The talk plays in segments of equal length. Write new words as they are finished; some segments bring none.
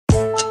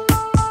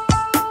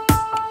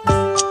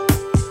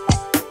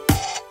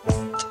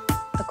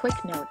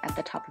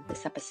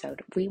this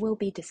episode, we will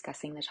be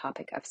discussing the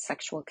topic of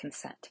sexual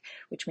consent,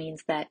 which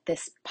means that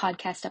this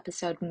podcast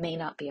episode may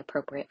not be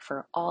appropriate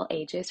for all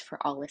ages, for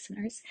all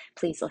listeners.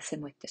 Please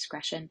listen with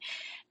discretion.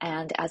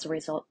 And as a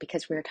result,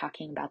 because we're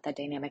talking about the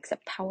dynamics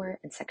of power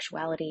and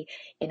sexuality,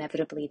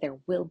 inevitably there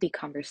will be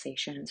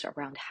conversations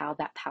around how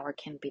that power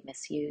can be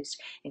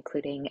misused,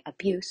 including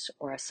abuse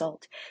or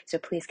assault. So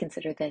please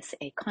consider this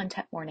a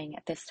content warning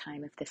at this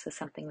time. If this is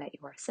something that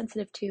you are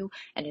sensitive to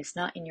and is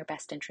not in your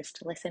best interest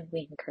to listen,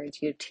 we encourage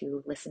you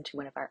to listen to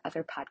one of our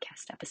other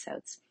podcast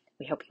episodes.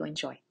 We hope you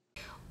enjoy.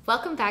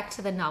 Welcome back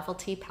to the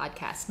Novelty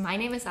Podcast. My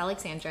name is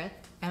Alexandra.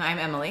 And I'm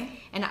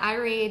Emily. And I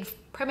read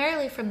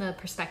primarily from the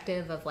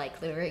perspective of like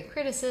literary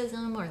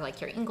criticism or like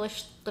your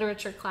English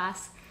literature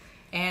class.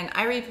 And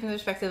I read from the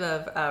perspective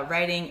of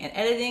writing and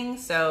editing.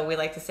 So we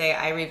like to say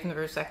I read from the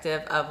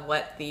perspective of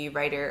what the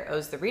writer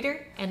owes the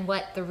reader. And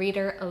what the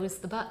reader owes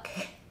the book.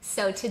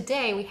 So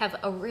today we have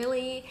a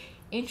really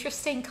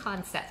interesting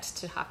concept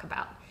to talk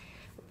about.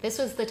 This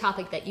was the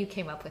topic that you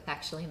came up with,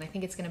 actually, and I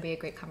think it's going to be a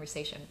great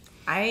conversation.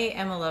 I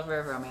am a lover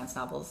of romance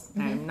novels.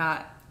 Mm-hmm.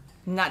 I'm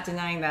not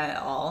denying that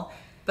at all.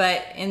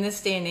 But in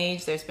this day and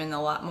age, there's been a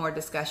lot more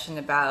discussion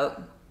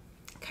about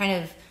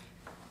kind of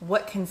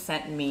what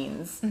consent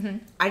means. Mm-hmm.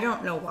 I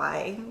don't know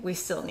why we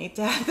still need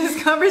to have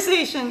this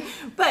conversation,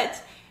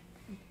 but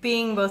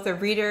being both a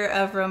reader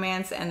of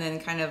romance and then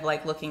kind of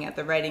like looking at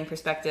the writing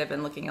perspective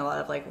and looking at a lot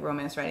of like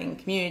romance writing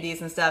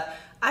communities and stuff,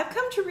 I've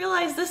come to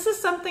realize this is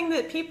something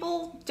that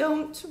people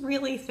don't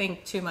really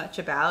think too much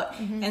about.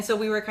 Mm-hmm. And so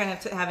we were kind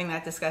of having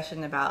that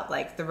discussion about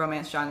like the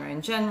romance genre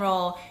in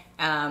general,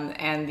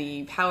 and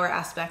the power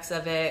aspects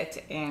of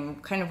it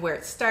and kind of where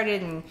it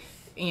started, and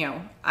you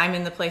know, I'm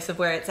in the place of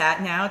where it's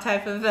at now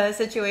type of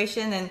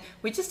situation. And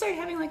we just started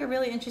having like a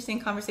really interesting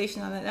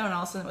conversation on that note, and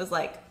all of a sudden it was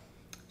like,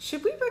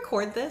 should we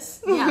record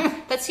this? Yeah,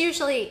 that's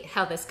usually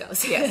how this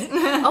goes. Yes.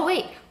 Oh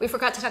wait, we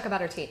forgot to talk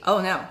about our tea.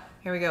 Oh no,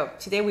 here we go.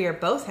 Today we are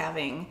both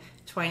having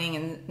Harney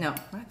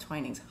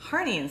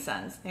and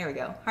Sons. There we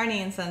go. Harney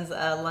and Sons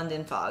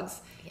London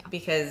Fogs. Yeah.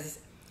 Because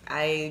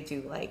I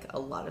do like a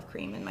lot of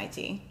cream in my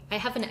tea. I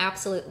have an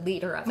absolute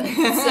liter of it.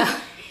 So.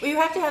 Well, you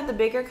have to have the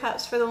bigger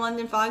cups for the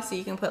London Fog so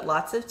you can put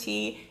lots of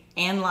tea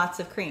and lots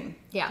of cream.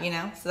 Yeah. You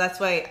know? So that's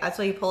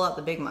why you pull out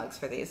the big mugs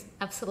for these.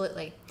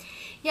 Absolutely.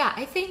 Yeah,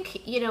 I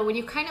think, you know, when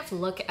you kind of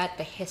look at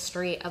the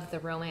history of the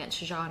romance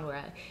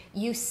genre,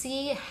 you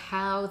see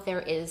how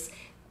there is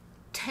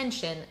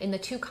tension in the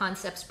two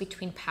concepts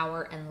between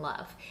power and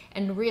love,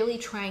 and really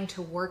trying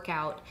to work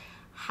out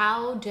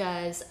how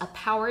does a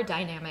power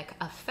dynamic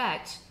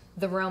affect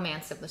the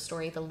romance of the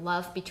story, the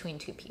love between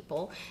two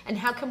people, and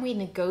how can we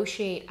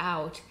negotiate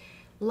out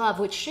love,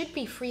 which should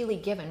be freely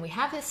given. We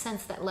have this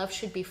sense that love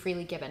should be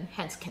freely given,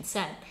 hence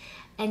consent.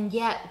 And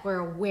yet we're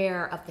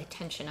aware of the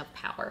tension of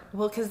power.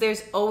 Well, because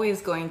there's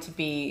always going to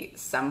be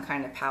some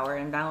kind of power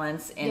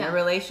imbalance in a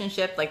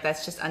relationship. Like,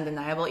 that's just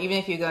undeniable. Even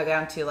if you go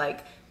down to,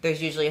 like,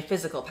 there's usually a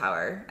physical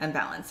power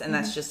imbalance, and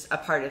that's just a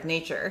part of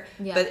nature.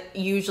 Yeah. But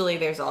usually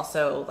there's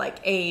also, like,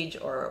 age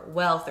or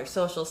wealth or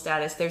social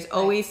status. There's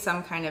always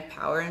some kind of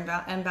power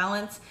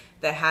imbalance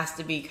that has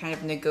to be kind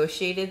of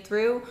negotiated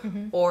through.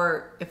 Mm-hmm.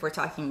 Or, if we're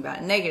talking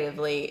about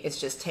negatively, it's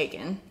just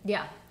taken.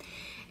 Yeah.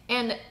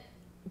 And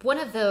one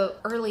of the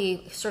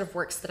early sort of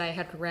works that I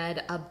had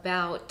read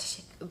about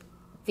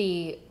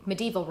the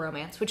medieval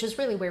romance, which is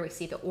really where we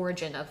see the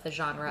origin of the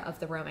genre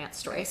of the romance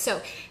story. Right.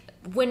 So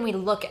when we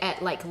look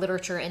at like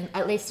literature, and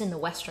at least in the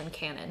Western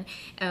canon,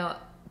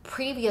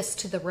 previous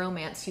to the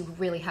romance, you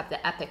really have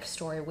the epic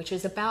story, which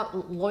is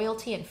about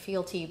loyalty and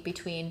fealty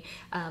between,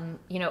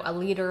 a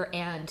leader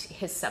and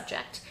his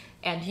subject.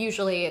 And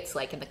usually it's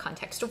like in the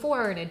context of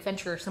war and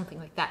adventure or something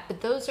like that.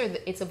 But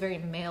it's a very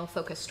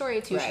male-focused story.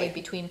 It's usually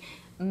between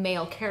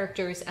male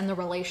characters and the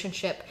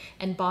relationship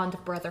and bond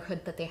of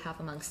brotherhood that they have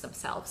amongst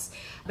themselves.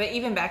 But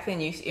even back then,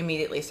 you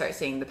immediately start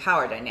seeing the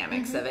power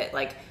dynamics of it.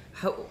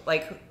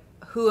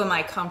 Who am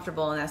I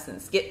comfortable in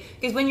essence?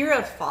 Because when you're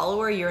a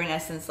follower, you're in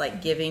essence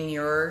like giving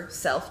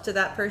yourself to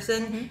that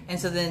person. Mm-hmm. And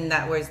so then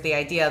that was the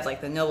idea of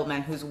like the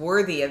nobleman who's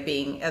worthy of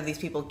these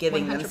people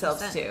giving 100%.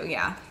 Themselves to.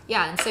 Yeah.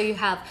 Yeah. And so you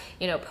have,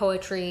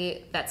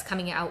 poetry that's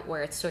coming out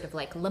where it's sort of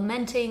like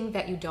lamenting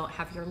that you don't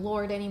have your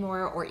lord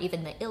anymore, or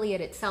even the Iliad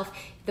itself.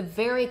 The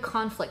very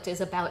conflict is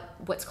about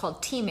what's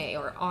called time,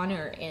 or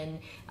honor in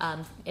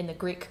the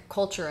Greek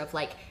culture of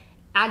like,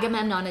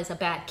 Agamemnon is a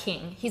bad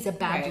king. He's a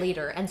bad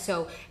leader. And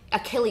so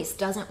Achilles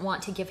doesn't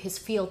want to give his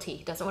fealty.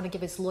 He doesn't want to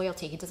give his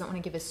loyalty. He doesn't want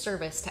to give his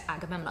service to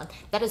Agamemnon.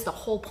 That is the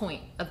whole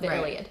point of the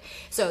Iliad.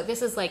 So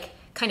this is like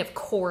kind of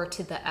core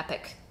to the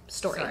epic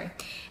story.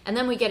 And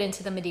then we get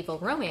into the medieval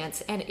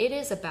romance, and it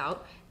is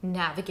about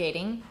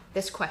navigating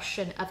this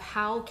question of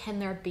how can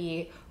there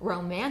be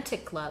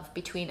romantic love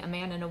between a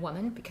man and a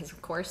woman, because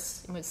of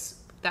course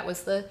that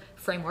was the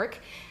framework,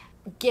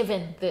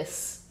 given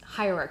this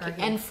hierarchy.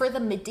 And for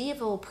the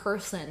medieval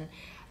person,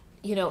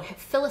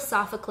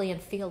 philosophically and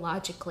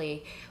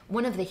theologically,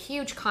 one of the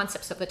huge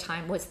concepts of the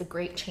time was the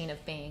great chain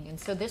of being. And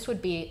so this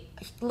would be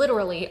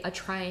literally a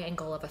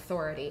triangle of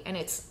authority, and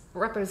it's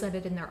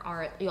represented in their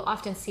art. You'll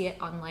often see it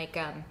on like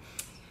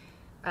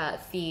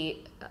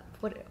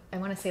what I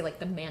want to say, like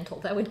the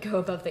mantle that would go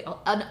above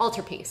an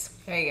altarpiece.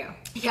 There you go.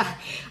 Yeah,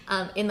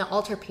 in the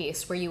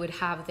altarpiece where you would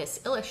have this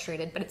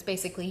illustrated, but it's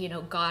basically, you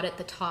know, God at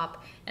the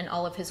top and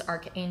all of his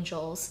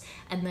archangels,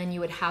 and then you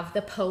would have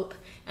the Pope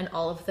and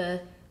all of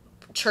the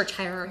church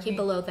hierarchy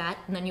below that,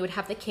 and then you would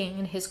have the king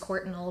and his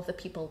court and all of the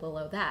people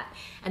below that.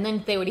 And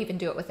then they would even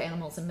do it with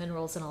animals and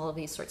minerals and all of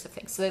these sorts of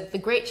things. So the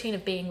great chain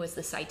of being was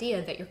this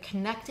idea that you're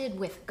connected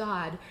with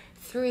God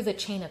through the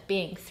chain of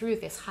being, through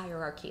this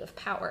hierarchy of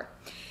power.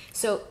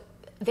 So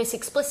this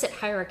explicit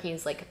hierarchy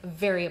is like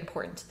very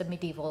important to the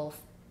medieval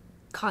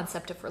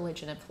concept of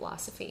religion and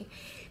philosophy.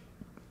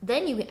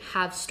 Then you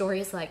have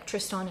stories like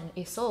Tristan and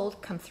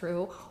Isolde come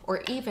through,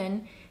 or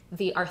even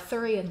the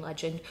Arthurian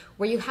legend,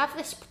 where you have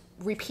this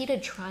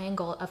repeated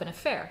triangle of an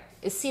affair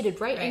is seated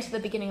right into the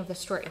beginning of the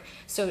story.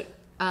 So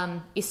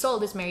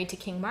Isolde is married to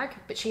King Mark,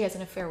 but she has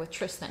an affair with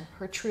Tristan,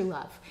 her true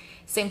love.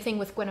 Same thing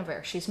with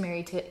Guinevere. She's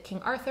married to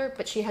King Arthur,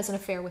 but she has an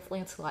affair with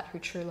Lancelot, her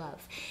true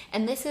love.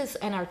 And this is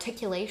an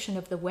articulation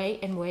of the way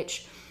in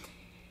which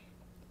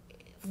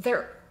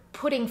they're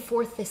putting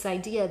forth this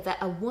idea that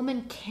a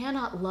woman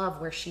cannot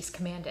love where she's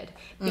commanded.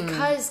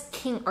 Because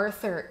King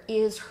Arthur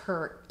is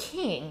her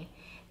king,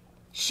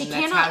 she and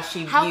cannot. That's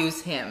how she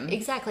views him.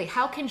 Exactly.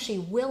 How can she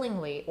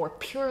willingly or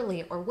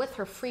purely or with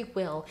her free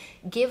will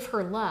give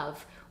her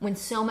love when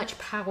so much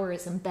power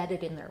is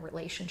embedded in their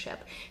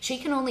relationship? She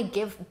can only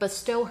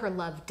bestow her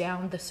love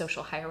down the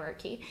social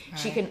hierarchy. Right.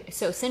 She can.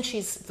 So since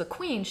she's the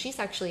queen, she's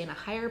actually in a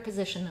higher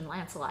position than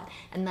Lancelot,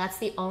 and that's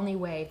the only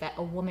way that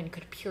a woman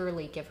could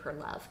purely give her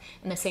love.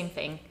 And the same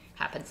thing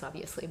happens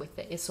obviously with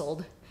the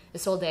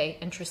Isolde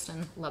and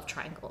Tristan love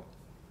triangle,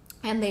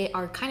 and they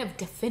are kind of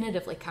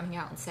definitively coming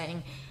out and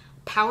saying,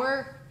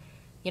 power,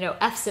 you know,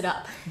 F's it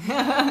up.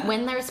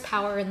 When there's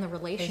power in the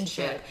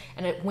relationship,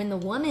 and when the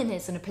woman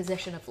is in a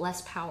position of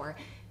less power,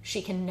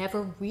 she can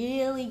never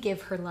really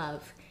give her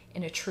love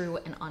in a true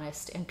and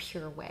honest and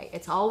pure way.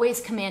 It's always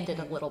commanded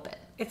a little bit.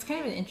 It's kind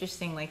of an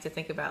interesting, like, to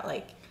think about,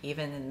 like,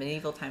 even in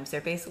medieval times,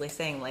 they're basically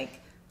saying, like,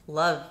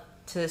 love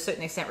to a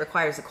certain extent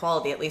requires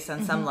equality, at least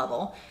on some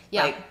level.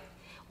 Yeah. Like,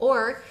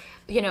 or,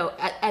 you know,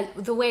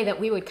 the way that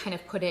we would kind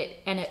of put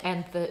it, and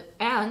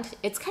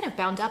it's kind of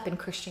bound up in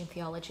Christian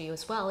theology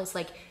as well, is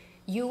like,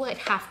 you would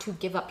have to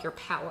give up your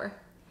power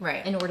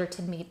in order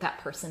to meet that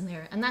person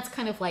there. And that's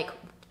kind of like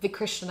the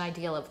Christian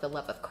ideal of the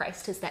love of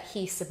Christ, is that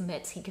he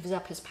submits, he gives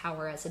up his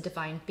power as a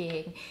divine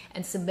being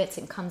and submits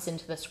and comes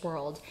into this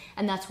world.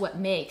 And that's what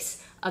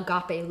makes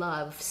agape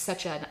love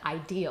such an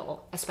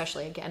ideal,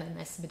 especially again in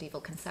this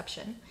medieval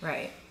conception.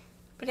 Right.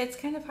 But it's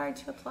kind of hard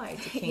to apply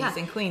to kings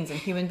and queens and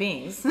human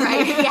beings.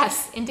 Right,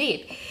 yes,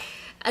 indeed.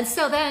 And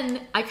so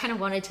then I kind of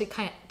wanted to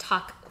kind of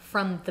talk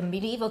from the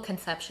medieval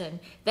conception,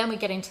 then we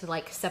get into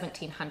like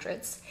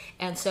 1700s.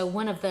 And so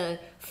one of the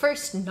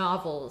first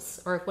novels,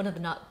 or one of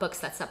the books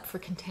that's up for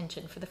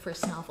contention for the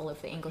first novel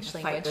of the English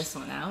language. Fight this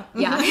one out.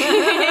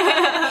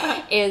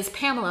 Yeah. is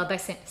Pamela by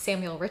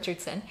Samuel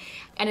Richardson.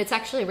 And it's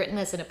actually written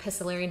as an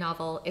epistolary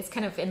novel. It's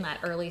kind of in that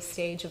early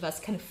stage of us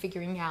kind of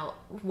figuring out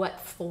what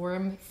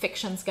form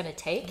fiction's going to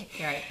take.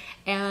 Right.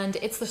 And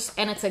it's a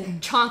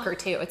chonker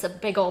too. It's a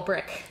big old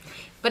brick.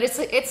 But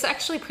it's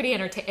actually pretty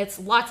entertaining. It's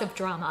lots of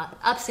drama,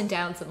 ups and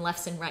downs and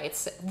lefts and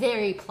rights.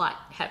 Very plot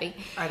heavy.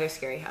 Are there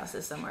scary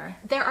houses somewhere?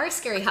 There are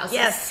scary houses.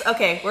 Yes.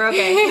 Okay. We're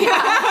okay.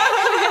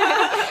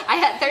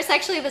 There's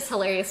actually this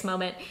hilarious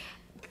moment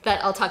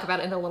that I'll talk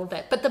about in a little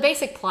bit. But the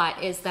basic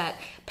plot is that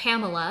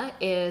Pamela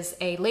is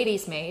a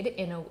lady's maid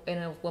in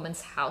a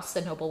woman's house,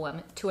 a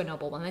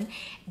noblewoman,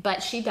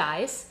 but she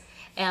dies.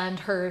 And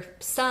her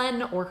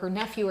son or her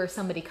nephew or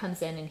somebody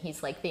comes in, and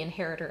he's like the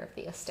inheritor of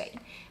the estate.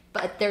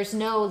 But there's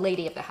no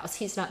lady of the house.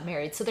 He's not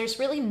married. So there's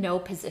really no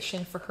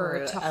position for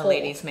her to hold. A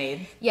lady's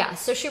maid. Yeah,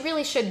 so she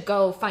really should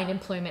go find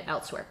employment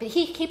elsewhere. But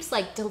he keeps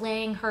like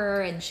delaying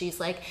her, and she's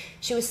like,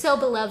 she was so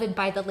beloved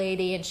by the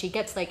lady, and she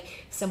gets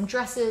like some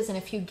dresses and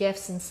a few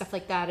gifts and stuff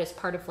like that as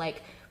part of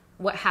like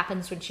what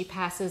happens when she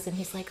passes. And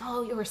he's like,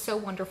 oh, you were so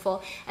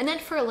wonderful. And then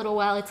for a little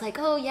while, it's like,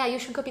 oh yeah, you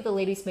should go be the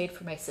lady's maid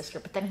for my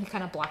sister. But then he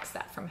kind of blocks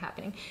that from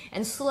happening.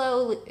 And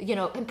slowly,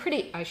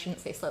 I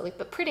shouldn't say slowly,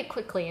 but pretty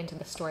quickly into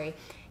the story,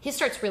 he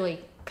starts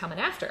really coming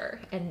after her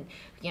and,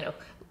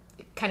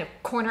 kind of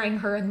cornering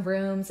her in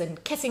rooms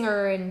and kissing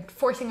her and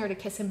forcing her to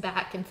kiss him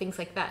back and things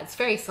like that. It's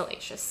very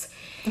salacious.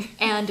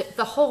 And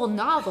the whole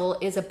novel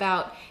is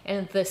about,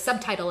 and the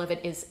subtitle of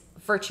it is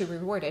Virtue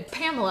Rewarded.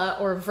 Pamela,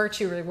 or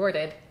Virtue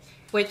Rewarded.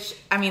 Which,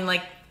 I mean,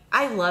 like,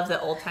 I love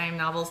that old-time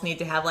novels need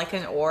to have, like,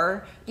 an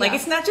or. Like,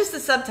 It's not just the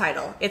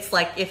subtitle. It's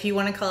like, if you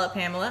want to call it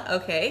Pamela,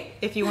 okay.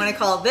 If you want to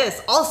call it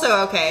this,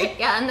 also okay.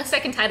 Yeah, and the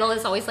second title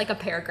is always, like, a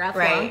paragraph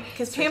long. Right,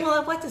 because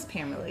Pamela, what does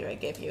Pamela really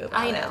give you about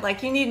I know. it?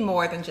 Like, you need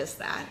more than just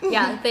that.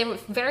 Yeah, they were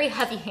very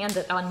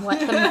heavy-handed on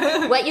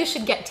what you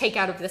should take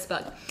out of this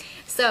book.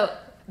 So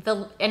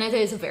and it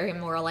is a very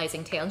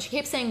moralizing tale. And she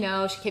keeps saying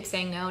no. She keeps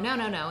saying no, no,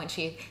 no, no. And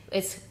she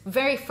is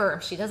very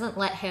firm. She doesn't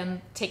let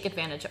him take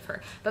advantage of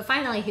her. But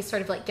finally, he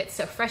sort of like gets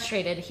so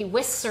frustrated, he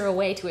whisks her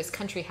away to his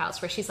country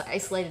house where she's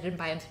isolated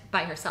and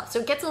by herself. So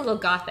it gets a little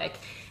gothic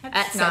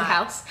at said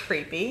house.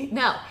 Creepy.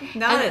 No,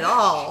 not at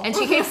all. And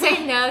she keeps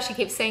saying no. She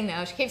keeps saying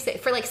no. She keeps saying,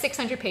 for like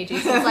 600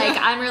 pages. He's like,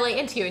 I'm really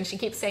into you, and she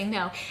keeps saying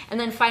no. And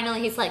then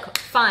finally, he's like,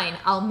 fine,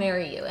 I'll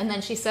marry you. And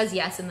then she says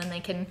yes, and then they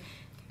can.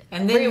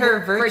 And then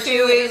her virtue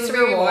is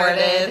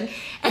rewarded.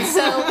 And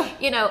so,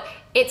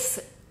 it's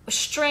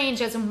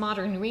strange as a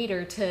modern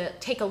reader to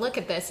take a look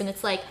at this, and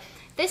it's like,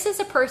 this is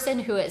a person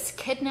who has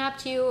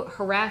kidnapped you,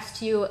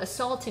 harassed you,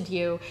 assaulted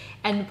you,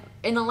 and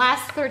in the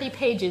last 30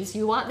 pages,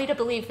 you want me to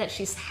believe that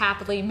she's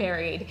happily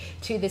married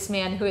to this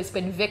man who has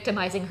been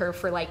victimizing her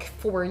for like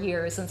 4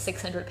 years and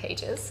 600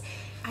 pages.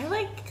 I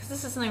like, because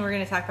this is something we're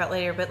going to talk about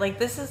later, but like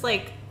this is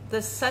like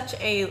such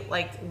a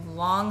like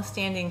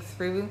long-standing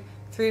through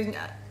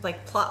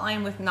like plot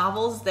line with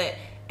novels that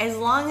as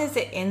long as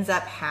it ends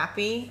up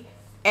happy,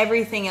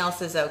 everything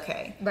else is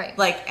okay. Right.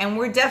 Like, and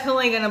we're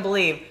definitely going to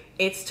believe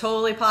it's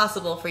totally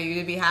possible for you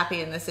to be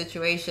happy in this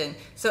situation.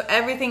 So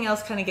everything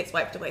else kind of gets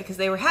wiped away because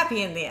they were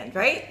happy in the end,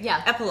 right?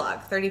 Yeah.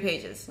 Epilogue, 30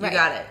 pages. You right.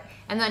 got it.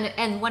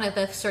 And one of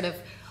the sort of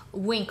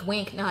wink,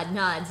 wink, nod,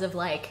 nods of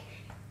like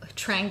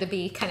trying to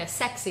be kind of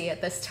sexy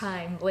at this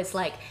time was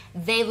like,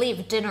 they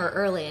leave dinner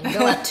early and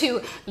go up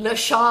to Le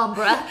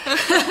Chambre.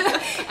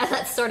 And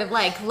that's sort of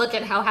like, look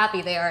at how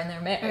happy they are in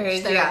their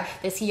marriage. They're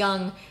this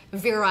young,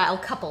 virile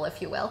couple,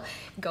 if you will,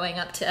 going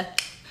up to...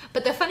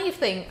 But the funny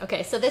thing,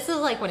 okay, so this is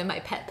like one of my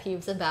pet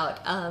peeves about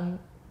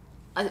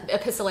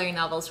epistolary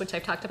novels, which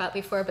I've talked about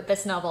before, but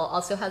this novel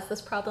also has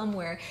this problem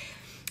where,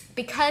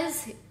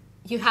 because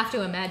you have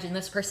to imagine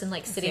this person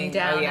like sitting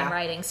down and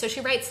writing. So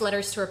she writes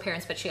letters to her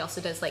parents, but she also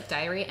does like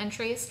diary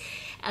entries.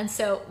 And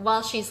so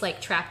while she's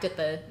like trapped at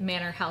the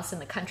manor house in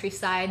the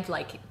countryside,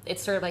 like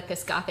it's sort of like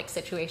this gothic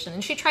situation,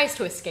 and she tries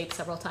to escape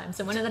several times.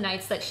 And one of the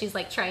nights that she's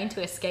like trying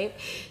to escape,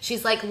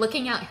 she's like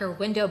looking out her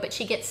window, but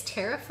she gets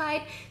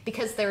terrified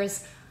because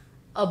there's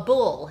a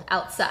bull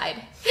outside,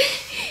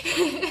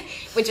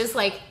 which is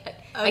like,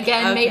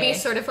 again, maybe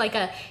sort of like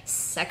a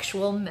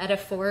sexual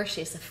metaphor.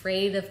 She's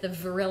afraid of the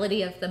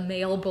virility of the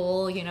male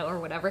bull, or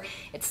whatever.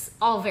 It's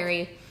all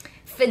very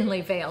thinly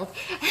veiled.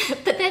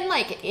 But then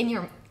like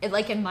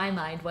in my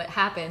mind, what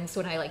happens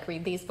when I like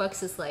read these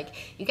books is like,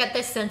 you get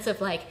this sense of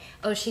like,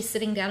 oh, she's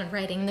sitting down and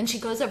writing, and then she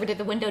goes over to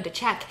the window to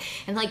check,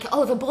 and like,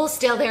 oh, the bull's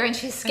still there, and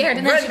she's scared,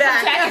 and then she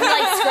comes back and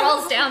like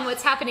scrolls down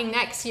what's happening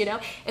next,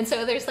 And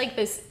so there's like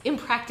this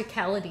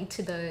impracticality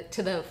to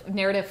the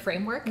narrative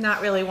framework.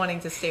 Not really wanting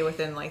to stay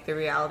within like the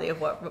reality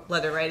of what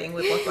letter writing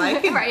would look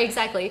like. Right,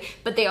 exactly.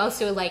 But they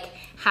also like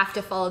have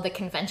to follow the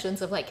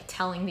conventions of like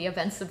telling the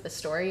events of the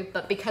story,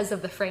 but because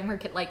of the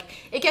framework,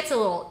 it gets a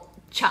little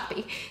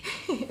choppy.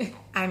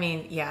 I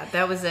mean, yeah,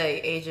 that was a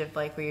age of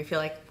like where you feel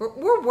like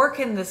we're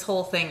working this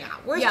whole thing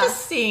out. We're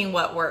just seeing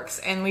what works,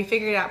 and we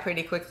figured out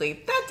pretty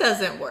quickly that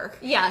doesn't work.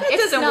 Yeah, that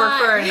doesn't work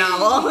for a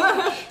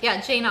novel.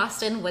 Yeah, Jane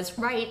Austen was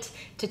right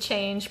to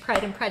change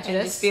Pride and Prejudice.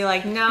 And just be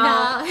like,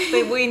 no,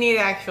 but we need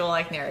actual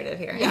like narrative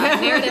here. Yeah,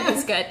 narrative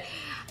is good.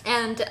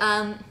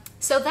 And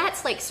so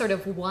that's like sort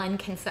of one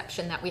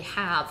conception that we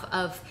have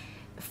of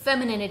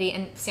femininity,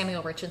 and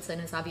Samuel Richardson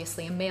is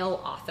obviously a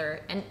male author,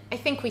 and I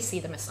think we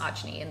see the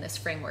misogyny in this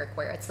framework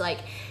where it's like,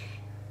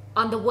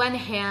 on the one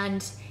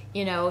hand,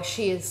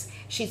 she's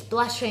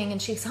blushing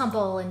and she's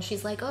humble and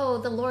she's like, oh,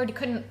 the Lord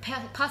couldn't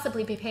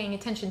possibly be paying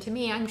attention to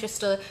me, I'm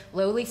just a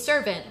lowly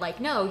servant. Like,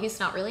 no, he's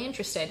not really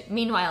interested.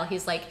 Meanwhile,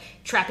 he's like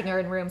trapping her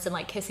in rooms and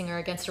like kissing her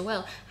against her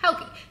will.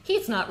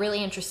 He's not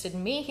really interested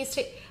in me.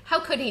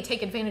 How could he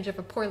take advantage of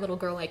a poor little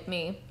girl like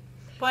me?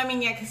 Well, I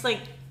mean, yeah, because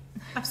like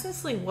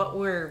essentially what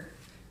we're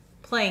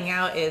playing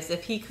out is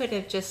if he could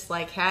have just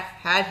like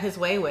had his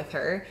way with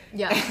her,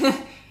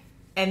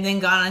 and then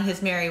gone on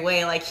his merry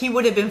way, like he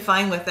would have been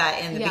fine with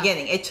that in the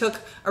beginning. It took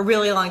a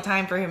really long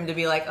time for him to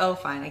be like, oh,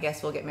 fine, I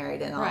guess we'll get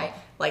married and I'll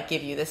like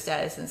give you the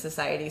status in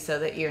society so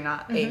that you're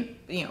not a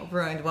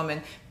ruined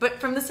woman.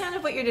 But from the sound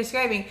of what you're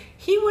describing,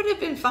 he would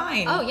have been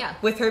fine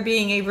with her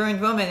being a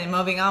ruined woman and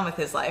moving on with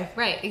his life.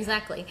 Right,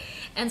 exactly.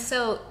 And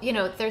so,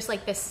 there's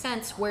like this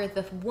sense where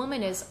the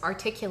woman is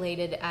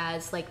articulated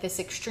as like this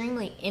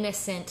extremely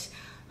innocent,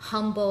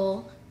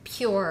 humble,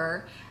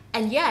 pure,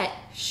 and yet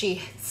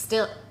she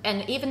still,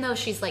 and even though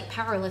she's like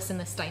powerless in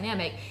this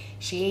dynamic,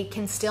 she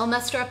can still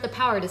muster up the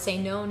power to say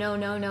no, no,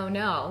 no, no,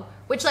 no,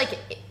 which like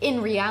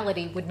in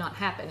reality would not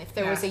happen. If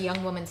there was a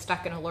young woman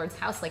stuck in a lord's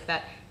house like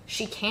that,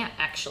 she can't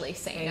actually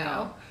say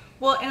no.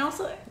 Well, and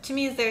also to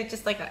me, is there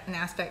just like an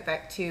aspect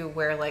back to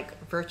where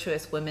like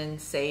virtuous women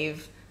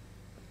save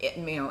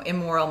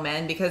immoral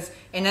men, because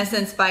in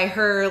essence by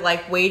her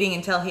like waiting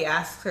until he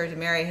asks her to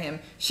marry him,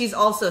 she's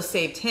also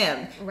saved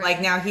him.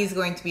 Like now he's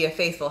going to be a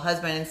faithful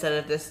husband instead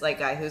of this like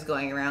guy who's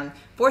going around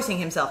forcing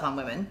himself on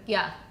women.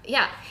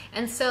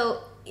 And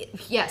so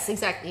yes,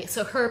 exactly,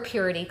 so her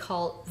purity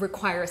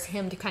requires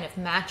him to kind of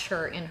match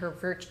her in her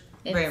virtue.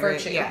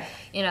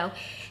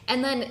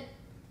 And then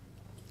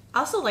I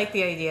also like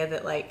the idea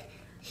that like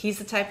he's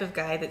the type of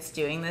guy that's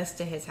doing this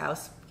to his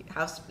house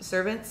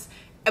servants,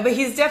 but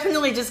he's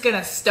definitely just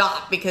gonna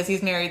stop because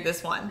he's married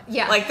this one.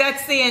 Yeah, like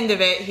that's the end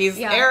of it. He's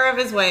heir of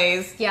his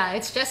ways. Yeah,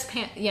 it's just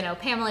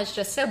Pamela's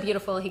just so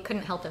beautiful he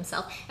couldn't help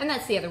himself, and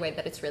that's the other way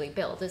that it's really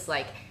built is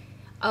like,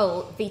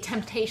 oh, the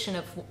temptation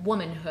of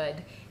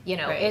womanhood.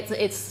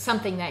 It's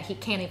something that he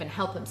can't even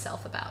help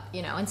himself about.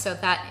 And so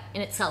that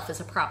in itself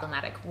is a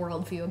problematic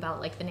worldview about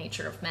like the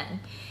nature of men.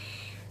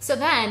 So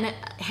then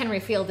Henry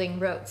Fielding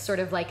wrote sort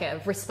of like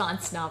a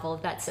response novel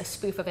that's a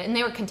spoof of it. And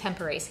they were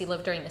contemporaries. He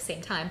lived during the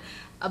same time.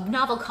 A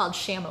novel called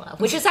Shamala,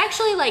 which is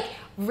actually like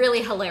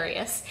really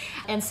hilarious.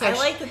 And so I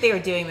like that they were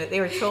doing that. They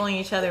were trolling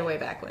each other way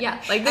back when.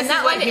 Yeah. Like this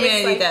is what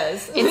humanity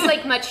does. It's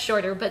like much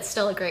shorter, but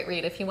still a great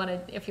read if you want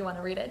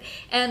to read it.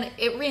 And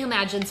it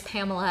reimagines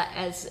Pamela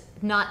as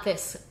not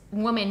this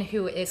woman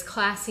who is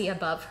classy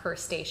above her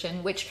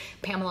station, which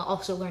Pamela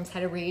also learns how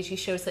to read. She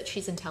shows that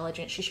she's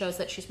intelligent. She shows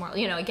that she's moral.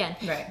 Again,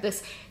 right.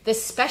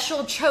 this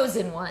special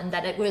chosen one,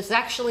 that it was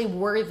actually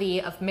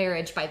worthy of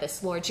marriage by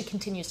this lord. She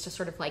continues to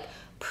sort of like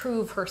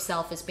prove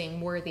herself as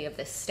being worthy of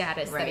this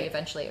status that he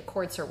eventually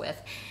accords her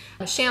with.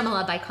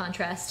 Shamala, by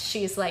contrast,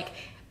 she's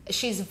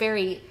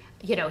very,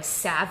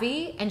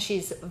 savvy, and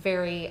she's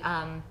very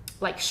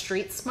like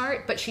street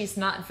smart, but she's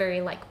not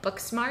very like book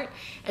smart.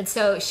 And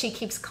so she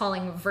keeps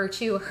calling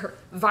virtue her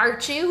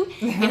vartue.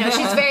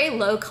 She's very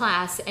low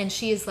class, and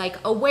she's like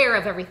aware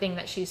of everything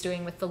that she's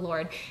doing with the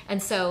Lord.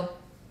 And so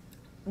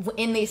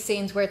in these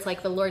scenes where it's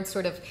like the Lord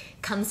sort of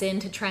comes in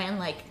to try and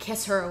like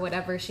kiss her or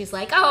whatever, she's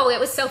like, oh, it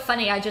was so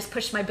funny, I just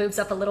pushed my boobs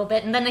up a little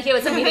bit, and then he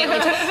was immediately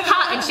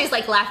ha, and she's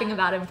like laughing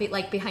about him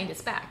like behind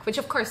his back, which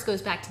of course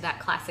goes back to that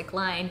classic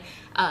line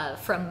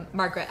from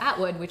Margaret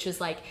Atwood, which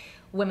is like,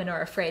 women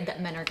are afraid that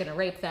men are going to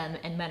rape them,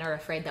 and men are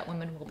afraid that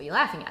women will be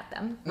laughing at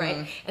them,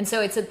 right? And so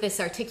it's this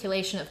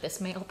articulation of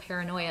this male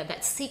paranoia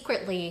that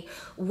secretly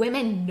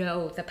women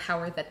know the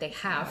power that they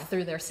have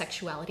through their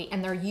sexuality,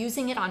 and they're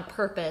using it on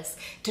purpose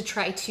to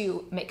try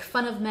to make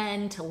fun of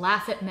men, to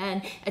laugh at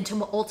men, and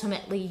to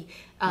ultimately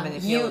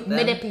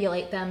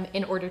manipulate them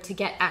in order to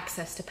get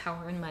access to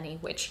power and money,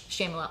 which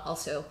Shamala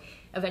also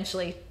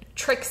eventually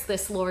tricks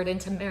this lord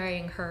into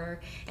marrying her,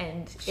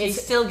 and she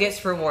still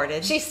gets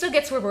rewarded. She still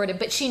gets rewarded,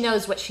 but she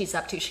knows what she's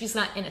up to. She's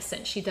not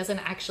innocent. She doesn't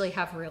actually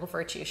have real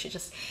virtue. She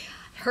just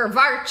her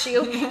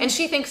virtue, and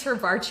she thinks her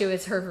virtue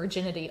is her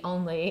virginity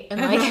only.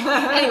 And like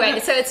anyway,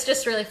 so it's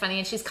just really funny,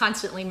 and she's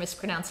constantly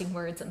mispronouncing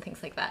words and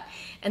things like that.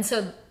 And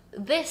so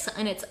this,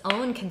 in its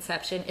own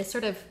conception, is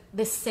sort of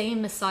the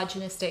same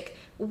misogynistic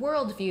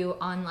worldview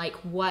on like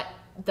what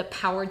the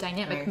power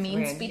dynamic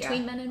means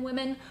between men and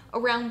women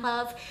around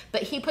love,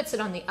 but he puts it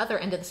on the other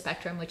end of the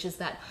spectrum, which is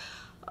that,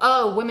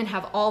 oh, women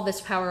have all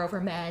this power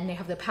over men. They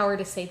have the power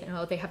to say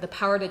no. They have the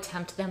power to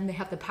tempt them. They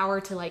have the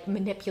power to like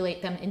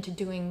manipulate them into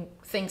doing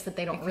things that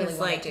they don't really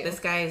want to do. This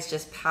guy is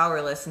just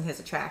powerless in his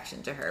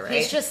attraction to her, right?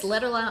 He's just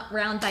led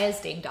around by his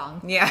ding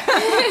dong. Yeah.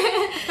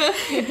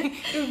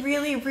 I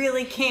really,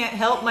 really can't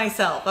help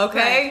myself.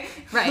 Okay.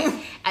 Right.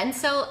 And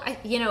so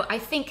I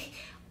think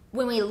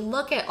when we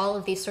look at all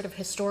of these sort of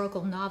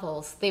historical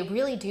novels, they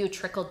really do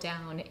trickle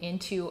down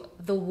into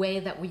the way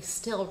that we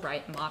still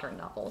write modern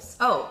novels.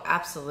 Oh,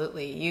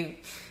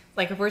 absolutely.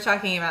 If we're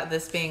talking about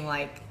this being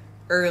like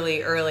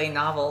early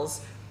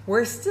novels,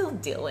 we're still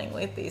dealing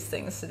with these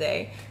things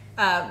today.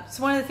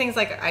 So one of the things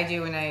like I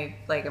do when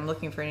I'm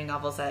looking for new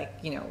novels, I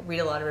read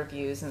a lot of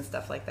reviews and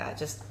stuff like that,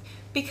 just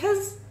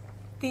because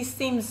these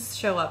themes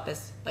show up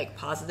as like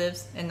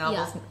positives in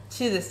novels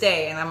to this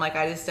day, and I'm like,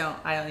 I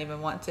don't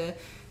even want to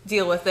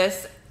deal with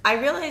this. I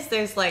realize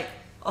there's like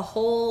a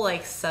whole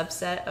like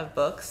subset of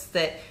books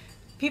that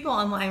people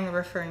online are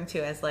referring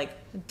to as like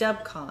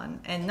dubcon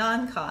and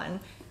non-con,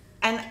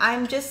 and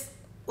I'm just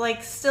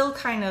like still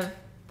kind of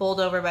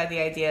bowled over by the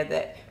idea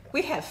that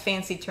we have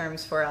fancy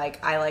terms for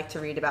like, I like to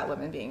read about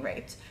women being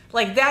raped.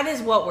 Like that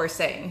is what we're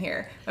saying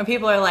here. When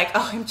people are like,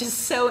 oh, I'm just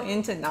so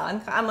into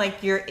non-con, I'm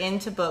like, you're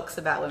into books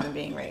about women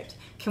being raped.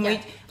 Can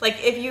we, like,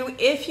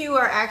 if you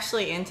are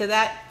actually into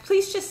that,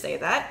 please just say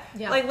that.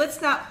 Yeah. Like,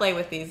 let's not play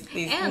with these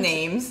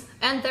names.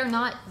 And they're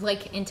not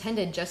like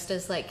intended just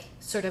as like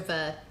sort of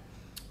a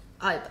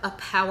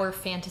power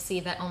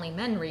fantasy that only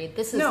men read.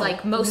 This is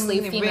like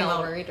mostly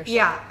female readership.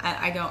 Yeah,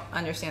 I don't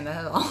understand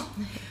that at all.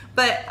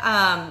 But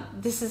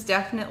this is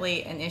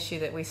definitely an issue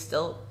that we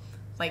still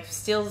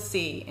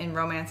see in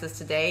romances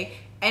today,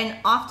 and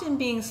often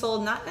being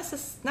sold not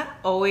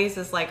always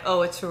as like,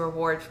 oh, it's a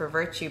reward for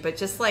virtue, but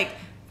just like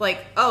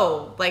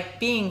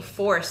being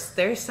forced.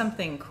 There's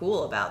something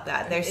cool about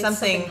that. There's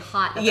something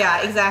hot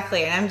about it.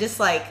 Exactly. And I'm just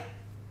like,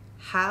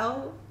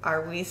 how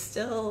are we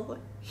still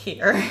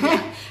here?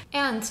 Yeah.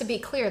 And to be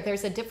clear,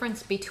 there's a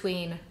difference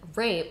between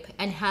rape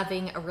and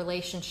having a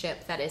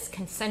relationship that is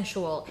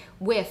consensual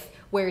with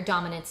where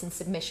dominance and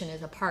submission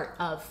is a part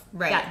of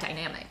that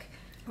dynamic.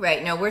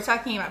 Right. No, we're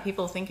talking about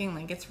people thinking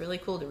like it's really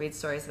cool to read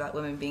stories about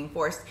women being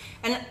forced.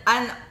 And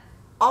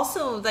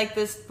also like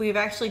this, we've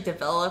actually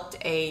developed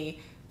a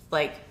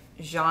like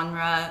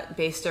genre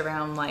based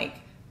around like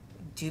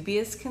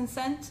dubious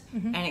consent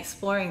and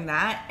exploring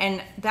that.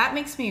 And that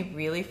makes me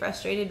really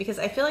frustrated because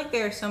I feel like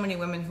there are so many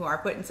women who are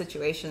put in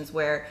situations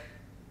where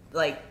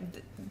like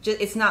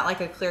it's not like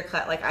a clear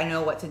cut like I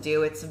know what to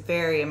do. It's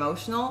very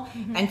emotional,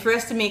 and for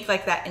us to make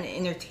like that an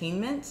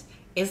entertainment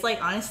is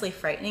like honestly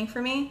frightening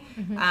for me.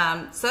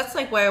 So that's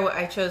like why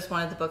I chose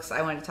one of the books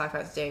I wanted to talk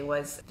about today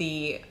was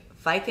The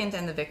Viscount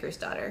and the Vicar's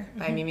Daughter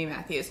by Mimi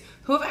Matthews,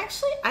 who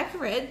I've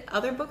read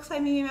other books by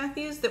Mimi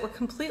Matthews that were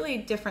completely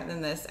different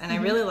than this, and I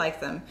really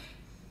like them.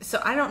 So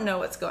I don't know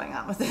what's going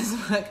on with this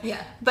book.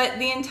 Yeah. But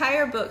the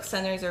entire book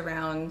centers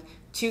around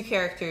two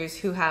characters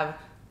who have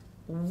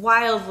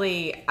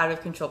wildly out of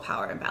control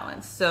power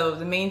imbalance. So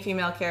the main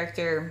female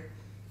character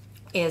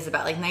is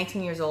about like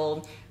 19 years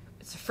old.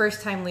 It's the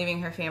first time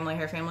leaving her family.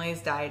 Her family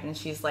has died, and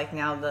she's like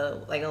now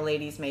a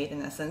lady's maid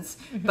in essence.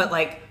 But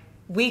like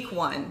week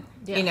one,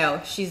 you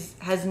know,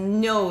 has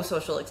no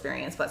social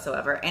experience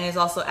whatsoever, and is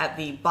also at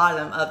the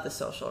bottom of the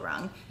social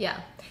rung.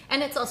 Yeah.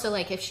 And it's also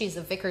like if she's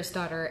a vicar's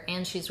daughter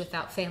and she's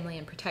without family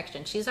and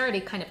protection, she's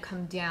already kind of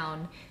come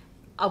down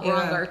a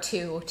rung or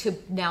two to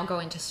now go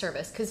into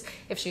service. Because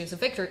if she was a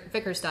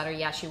vicar's daughter,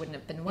 she wouldn't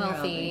have been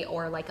wealthy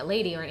or like a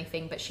lady or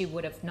anything, but she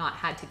would have not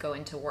had to go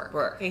into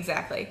work.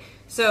 Exactly.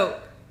 So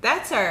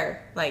that's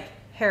our like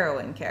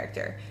heroine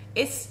character.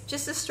 It's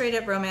just a straight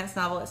up romance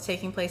novel. It's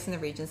taking place in the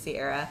Regency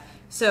era.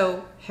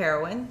 So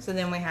heroine. So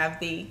then we have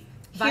the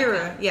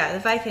hero. Yeah, the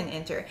Viscount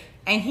enter.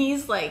 And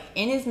he's like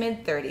in his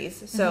mid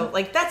 30s. So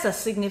like that's a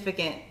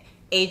significant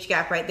age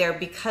gap right there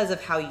because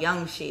of how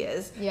young she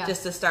is. Yeah.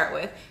 Just to start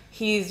with.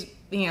 He's,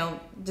 you know,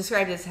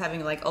 described as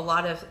having like a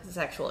lot of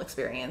sexual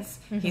experience.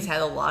 He's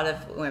had a lot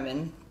of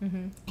women.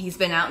 He's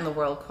been out in the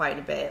world quite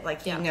a bit.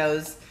 Like he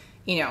knows,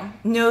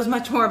 knows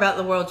much more about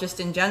the world just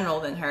in general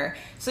than her.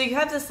 So you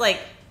have this like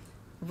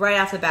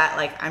right off the bat,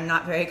 like I'm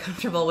not very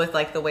comfortable with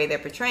like the way they're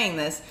portraying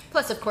this.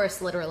 Plus, of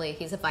course, literally,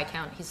 he's a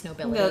viscount. He's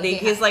nobility.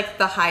 He's like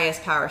the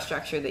highest power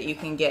structure that you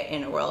can get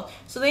in a world.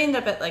 So they end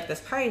up at like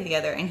this party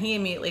together, and he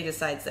immediately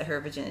decides that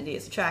her virginity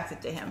is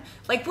attracted to him.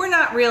 Like we're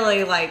not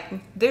really like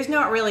there's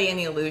not really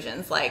any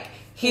illusions. Like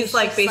he's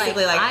like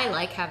basically like I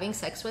like having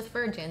sex with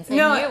virgins, and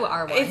no, you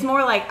are one. It's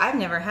more like I've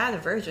never had a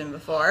virgin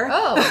before.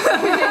 Oh,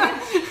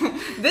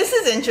 this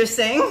is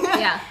interesting.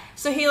 Yeah.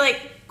 So he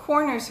like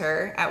corners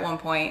her at one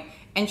point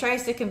and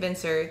tries to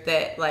convince her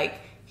that like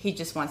he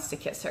just wants to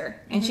kiss her,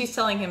 and she's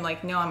telling him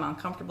like, no, I'm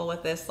uncomfortable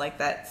with this, like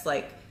that's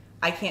like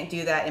I can't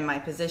do that in my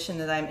position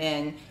that I'm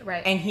in.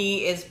 Right. And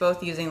he is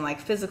both using like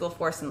physical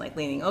force and like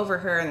leaning over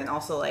her, and then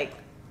also like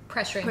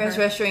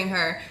pressuring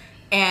her.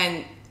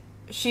 And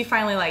she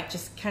finally like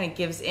just kind of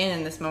gives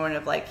in this moment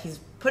of like he's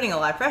putting a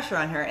lot of pressure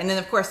on her, and then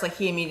of course like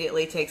he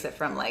immediately takes it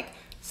from like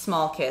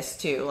small kiss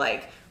to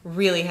like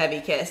really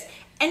heavy kiss.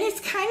 And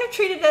it's kind of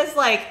treated as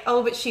like,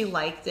 oh, but she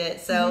liked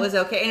it, so it was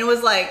okay. And it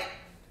was like,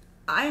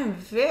 I'm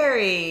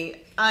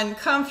very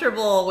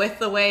uncomfortable with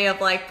the way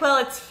of like,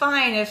 well, it's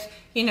fine if,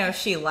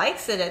 she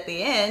likes it at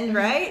the end,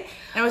 right?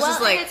 And it was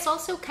just like... and it's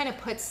also kind of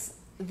puts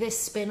this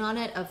spin on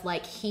it of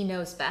like, he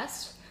knows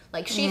best.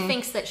 Like she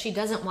thinks that she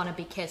doesn't want to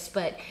be kissed,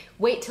 but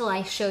wait till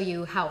I show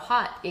you how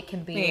hot it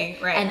can be.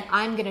 Right. And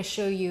I'm going to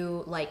show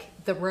you like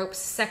the ropes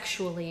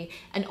sexually,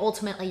 and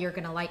ultimately you're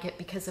going to like it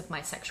because of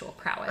my sexual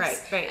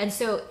prowess. Right. And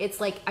so it's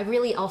like, I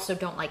really also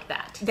don't like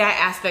that. That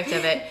aspect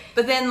of it.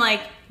 But then like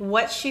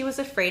what she was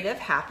afraid of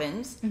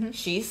happens.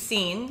 She's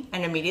seen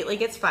and immediately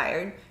gets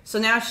fired. So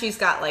now she's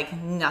got like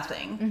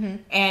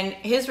nothing. And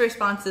his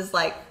response is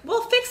like,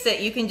 well, fix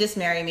it. You can just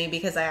marry me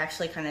because I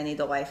actually kind of need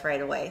a wife right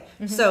away.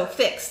 So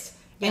fixed.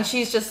 Yeah. And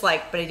she's just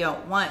like, but I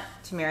don't want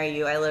to marry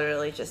you. I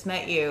literally just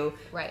met you.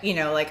 Right.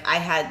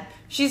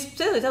 She's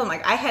totally telling him,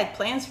 like, I had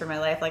plans for my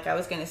life. Like, I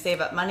was going to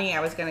save up money. I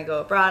was going to go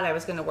abroad. I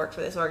was going to work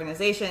for this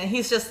organization. And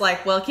he's just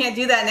like, well, can't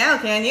do that now,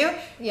 can you?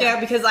 Yeah.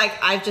 Because, like,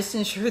 I've just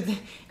ensured that,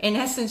 in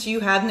essence,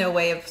 you have no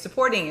way of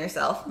supporting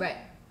yourself. Right.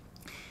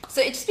 So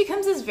it just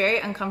becomes this very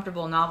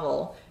uncomfortable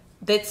novel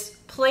that's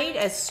played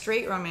as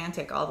straight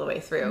romantic all the way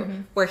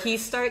through, where he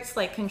starts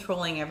like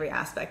controlling every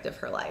aspect of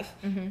her life.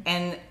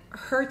 And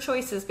her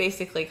choices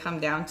basically come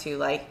down to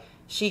like,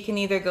 she can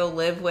either go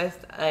live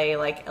with a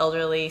like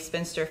elderly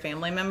spinster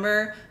family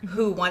member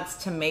who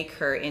wants to make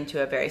her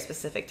into a very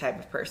specific type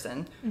of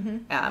person.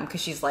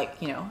 Because she's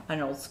like,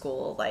 an old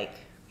school, like,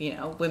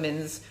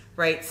 women's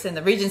rights in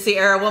the Regency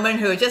era woman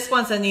who just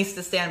wants a niece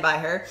to stand by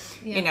her,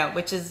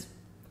 which is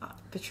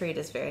portrayed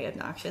as very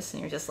obnoxious,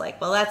 and you're just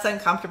like, well, that's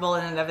uncomfortable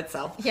in and of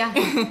itself.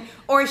 Yeah.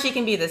 Or she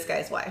can be this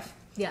guy's wife.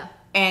 Yeah.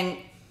 And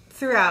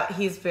throughout,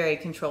 he's very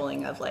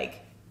controlling of like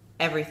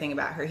everything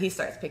about her. He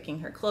starts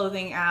picking her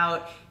clothing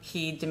out.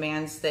 He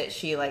demands that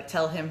she like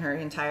tell him her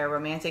entire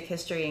romantic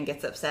history, and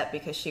gets upset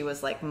because she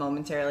was like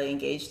momentarily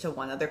engaged to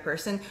one other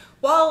person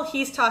while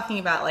he's talking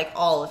about like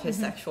all of his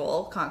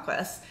sexual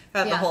conquests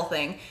about the whole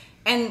thing.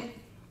 And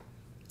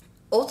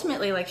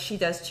ultimately, like, she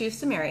does choose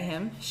to marry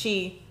him.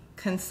 She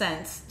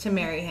consents to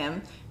marry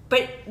him,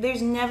 but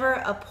there's never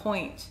a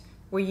point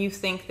where you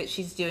think that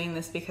she's doing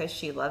this because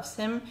she loves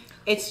him.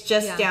 It's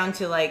just down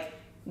to like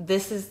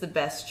this is the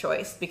best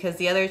choice, because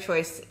the other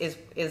choice is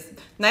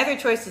neither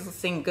choice is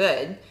seem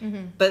good,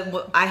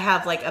 but I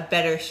have like a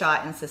better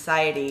shot in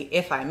society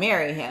if I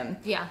marry him.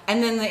 Yeah.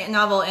 And then the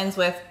novel ends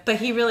with, but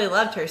he really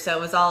loved her, so it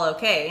was all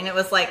okay. And it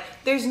was like,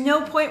 there's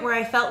no point where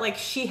I felt like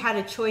she had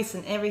a choice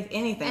in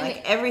anything. And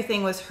like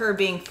everything was her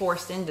being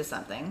forced into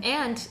something.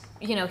 And,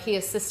 you know, he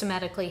is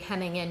systematically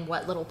hemming in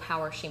what little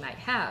power she might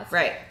have.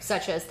 Right.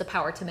 Such as the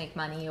power to make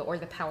money, or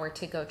the power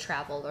to go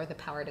travel, or the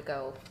power to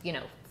go, you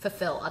know,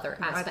 fulfill other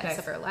aspects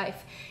of her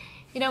life.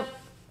 You know,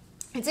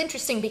 it's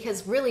interesting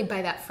because really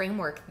by that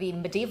framework, the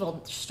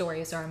medieval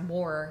stories are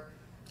more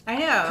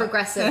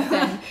progressive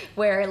than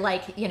where,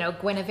 like, you know,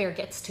 Guinevere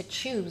gets to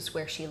choose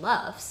where she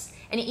loves.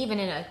 And even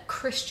in a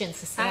Christian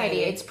society,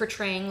 it's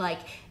portraying like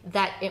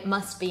that it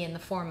must be in the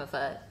form of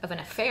an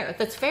affair.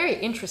 That's very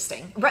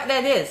interesting. Right,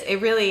 that is.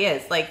 It really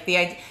is. Like the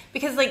idea,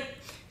 because like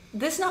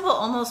this novel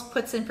almost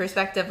puts in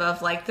perspective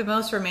of like the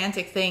most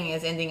romantic thing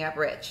is ending up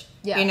rich.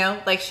 Yeah. You know,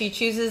 like she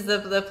chooses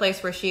the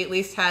place where she at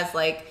least has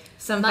like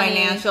some money,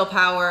 financial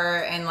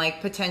power, and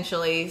like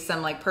potentially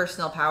some like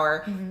personal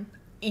power. Mm-hmm.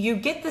 You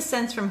get the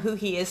sense from who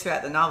he is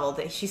throughout the novel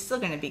that she's still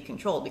going to be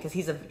controlled, because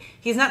he's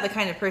not the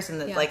kind of person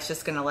that's like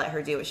just going to let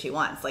her do what she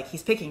wants. Like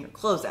he's picking her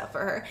clothes out for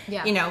her,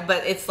 you know,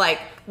 but it's like,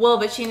 well,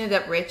 but she ended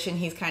up rich and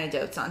he's kind of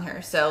dotes on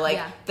her. So like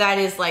that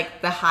is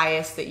like the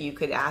highest that you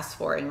could ask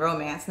for in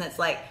romance. And it's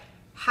like,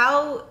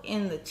 how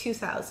in the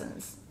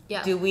 2000s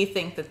do we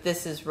think that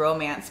this is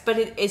romance? But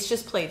it's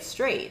just played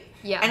straight.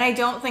 Yeah. And I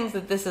don't think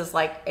that this is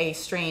like a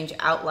strange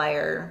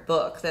outlier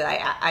book that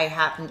I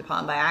happened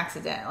upon by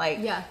accident. Like,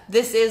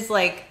 this is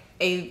like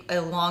a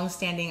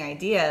long-standing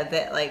idea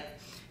that like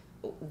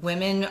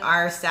women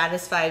are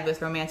satisfied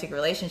with romantic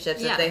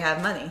relationships if they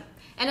have money.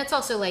 And it's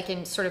also like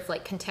in sort of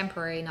like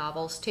contemporary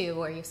novels too,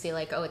 where you see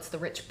like, oh, it's the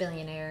rich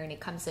billionaire and he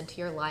comes into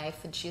your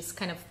life and she's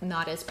kind of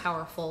not as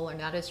powerful or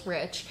not as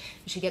rich.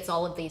 She gets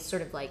all of these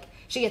sort of like,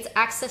 she gets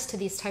access to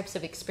these types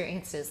of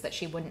experiences that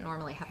she wouldn't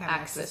normally have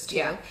access to.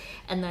 Yeah.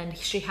 And then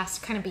she has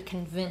to kind of be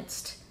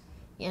convinced,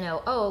 you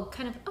know, oh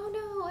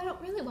no, I don't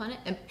really want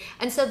it.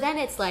 And so then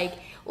it's like,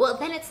 well,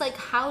 then it's like,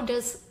 how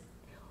does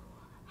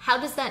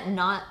that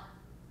not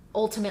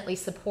ultimately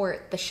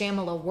support the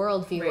Shyamala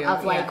worldview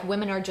of like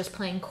women are just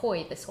playing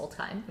coy this whole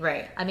time?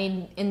 Right. I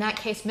mean, in that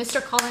case, Mr.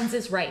 Collins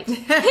is right.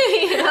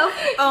 You know?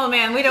 Oh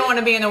man, we don't want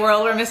to be in a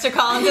world where Mr.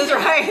 Collins is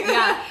right.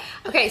 Yeah.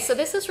 Okay, so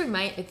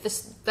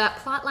that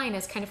plot line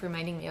is kind of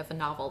reminding me of a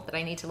novel that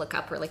I need to look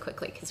up really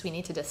quickly because we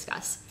need to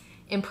discuss.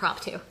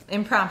 Impromptu.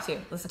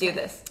 Let's do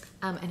this.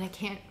 And I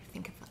can't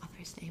think of the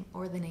author's name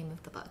or the name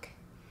of the book.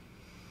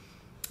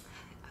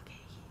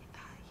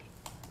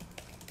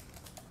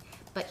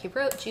 But he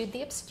wrote Jude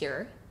the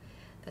Obscure.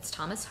 That's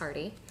Thomas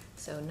Hardy.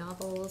 So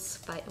novels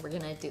by, we're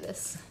going to do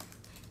this.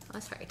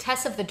 Thomas Hardy.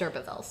 Tess of the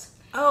D'Urbervilles.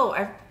 Oh,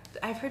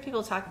 I've heard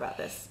people talk about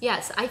this.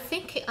 Yes, I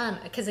think,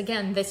 because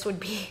again, this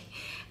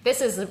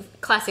is a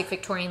classic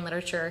Victorian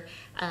literature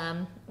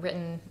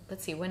written,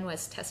 let's see, when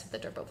was Tess of the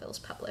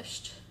D'Urbervilles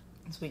published?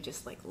 As we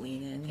just like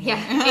lean in here.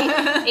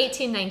 Yeah,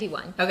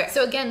 1891. Okay.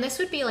 So again, this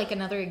would be like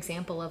another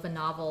example of a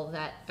novel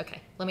that,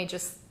 okay, let me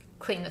just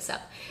clean this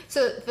up.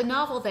 So the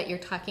novel that you're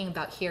talking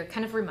about here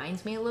kind of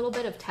reminds me a little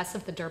bit of Tess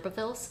of the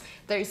D'Urbervilles.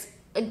 There's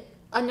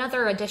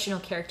another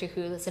additional character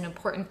who is an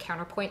important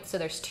counterpoint. So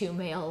there's two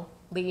male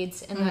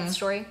leads in that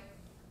story.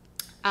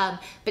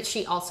 But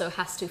she also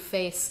has to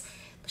face,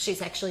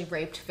 she's actually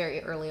raped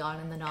very early on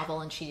in the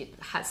novel, and she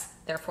has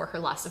therefore her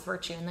loss of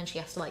virtue, and then she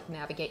has to like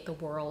navigate the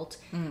world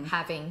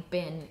having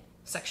been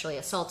sexually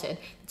assaulted.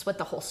 It's what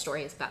the whole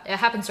story is about. It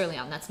happens early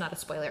on. That's not a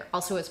spoiler.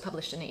 Also, it was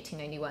published in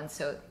 1891,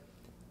 so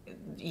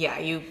yeah,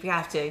 you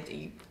have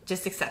to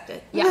just accept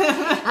it.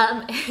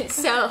 Yeah.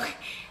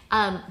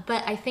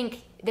 But I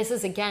think this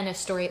is again a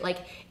story, like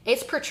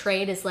it's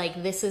portrayed as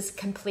like this is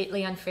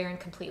completely unfair and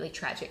completely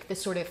tragic.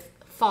 This sort of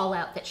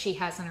fallout that she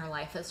has in her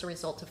life as a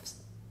result of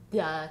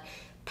the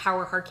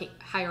power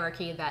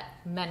hierarchy that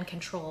men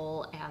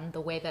control, and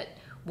the way that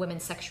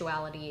women's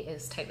sexuality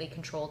is tightly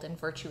controlled and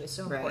virtue is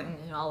so important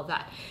and all of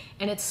that.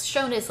 And it's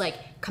shown as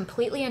like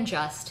completely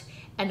unjust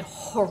and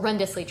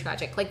horrendously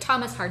tragic. Like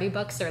Thomas Hardy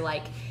books are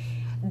like,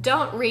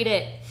 don't read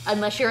it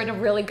unless you're in a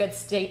really good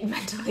state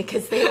mentally,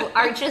 because they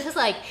are just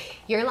like,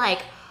 you're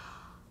like,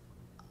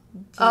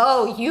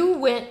 oh, you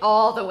went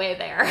all the way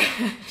there.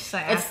 Should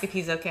I ask if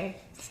he's okay?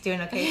 He's doing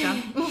okay,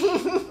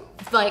 Tom?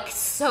 Like,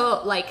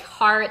 so, like,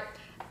 heart,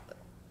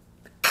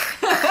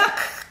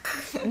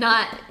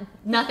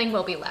 nothing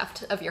will be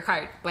left of your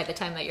heart by the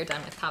time that you're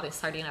done with Thomas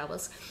Hardy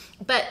novels.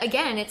 But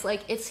again, it's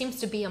like, it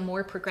seems to be a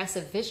more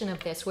progressive vision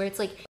of this, where it's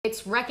like,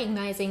 it's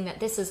recognizing that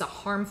this is a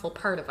harmful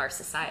part of our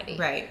society.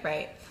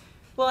 Right.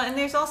 Well, and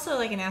there's also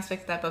like an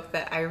aspect of that book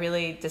that I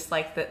really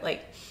dislike, that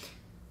like,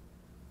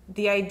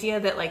 the idea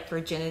that like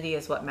virginity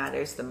is what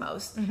matters the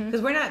most,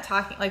 because we're not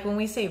talking like when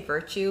we say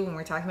virtue, when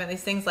we're talking about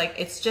these things, like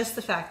it's just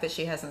the fact that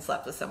she hasn't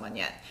slept with someone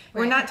yet.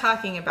 We're not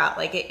talking about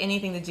like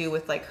anything to do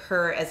with like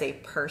her as a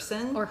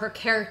person or her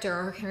character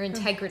or her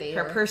integrity,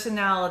 her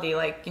personality,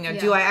 like, you know,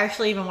 do I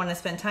actually even want to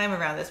spend time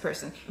around this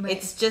person?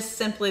 It's just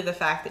simply the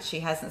fact that she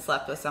hasn't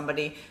slept with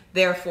somebody,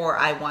 therefore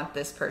I want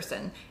this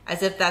person,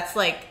 as if that's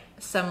like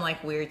some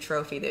like weird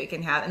trophy that we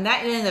can have, and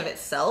that in and of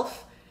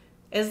itself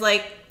is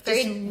like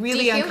very just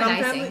really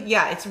uncomfortable.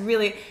 Yeah, it's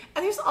really,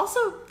 and there was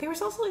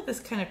also like this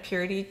kind of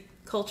purity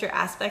culture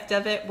aspect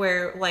of it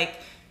where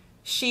like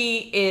she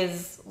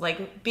is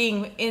like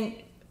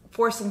being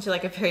forced into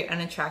like a very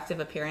unattractive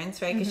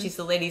appearance, right? Because she's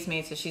the lady's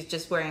maid, so she's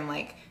just wearing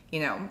like,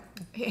 you know,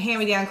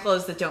 hand-me-down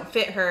clothes that don't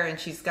fit her, and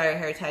she's got her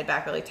hair tied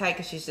back really tight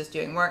because she's just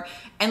doing work.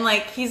 And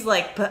like he's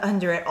like, but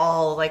under it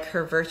all, like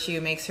her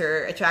virtue makes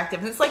her attractive,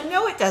 and it's like,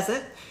 no, it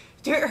doesn't.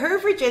 Her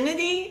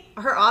virginity,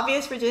 her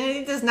obvious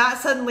virginity, does not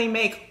suddenly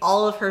make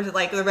all of her,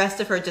 like the rest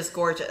of her, just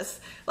gorgeous.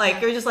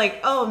 Like you're just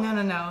like, oh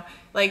no,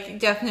 like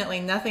definitely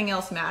nothing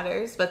else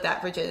matters but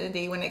that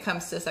virginity when it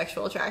comes to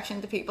sexual attraction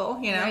to people,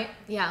 you know? Right?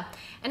 Yeah.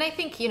 And I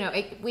think, you know,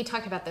 we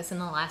talked about this in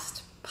the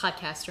last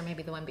podcast or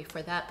maybe the one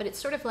before that, but it's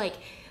sort of like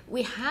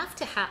we have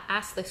to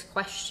ask this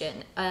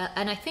question,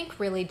 and I think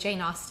really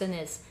Jane Austen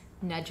is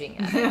nudging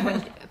at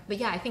it. But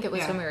yeah, I think it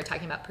was when we were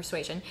talking about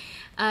persuasion,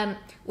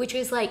 which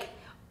is like,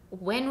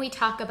 when we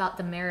talk about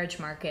the marriage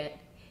market,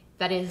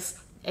 that is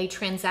a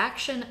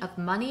transaction of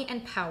money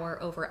and power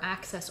over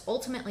access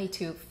ultimately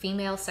to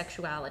female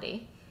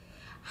sexuality,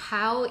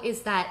 how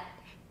is that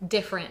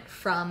different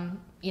from,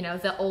 you know,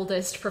 the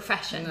oldest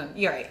profession? No,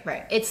 you're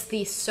right. It's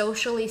the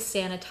socially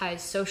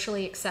sanitized,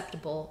 socially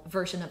acceptable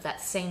version of that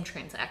same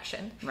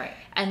transaction. Right.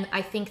 And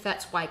I think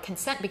that's why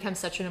consent becomes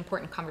such an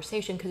important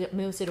conversation, because it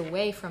moves it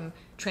away from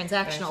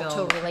transactional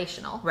to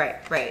relational.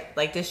 Right.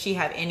 Like, does she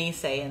have any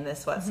say in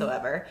this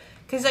whatsoever?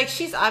 Because, like,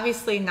 she's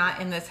obviously not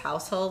in this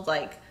household,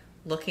 like,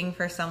 looking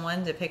for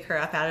someone to pick her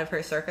up out of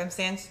her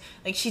circumstance.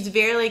 Like, she's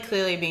very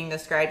clearly being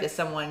described as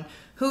someone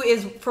who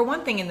is, for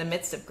one thing, in the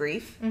midst of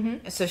grief.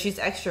 So she's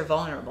extra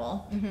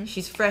vulnerable.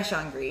 She's fresh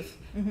on grief.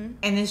 And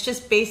is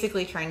just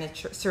basically trying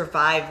to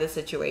survive the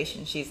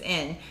situation she's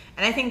in.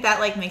 And I think that,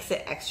 like, makes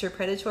it extra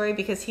predatory,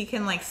 because he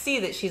can, like, see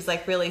that she's,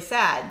 like, really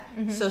sad.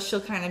 So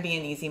she'll kind of be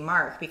an easy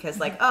mark,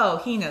 because, like, oh,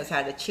 he knows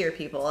how to cheer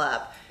people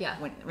up. Yeah.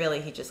 When really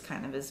he just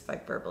kind of is,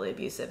 like, verbally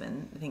abusive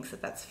and thinks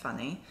that that's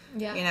funny.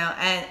 Yeah. You know,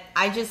 and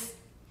I just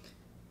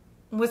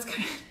was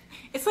kind of,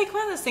 it's like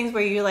one of those things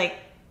where you, like,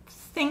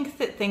 think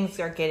that things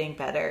are getting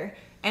better,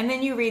 and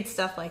then you read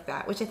stuff like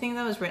that, which I think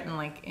that was written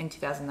like in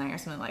 2009 or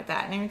something like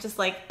that, and you're just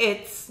like,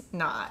 it's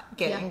not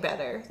getting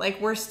better. Like,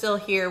 we're still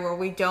here where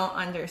we don't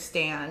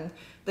understand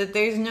that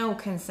there's no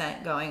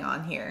consent going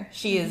on here.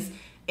 She is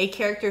a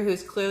character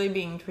who's clearly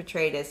being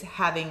portrayed as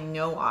having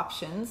no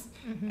options,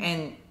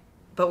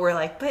 but we're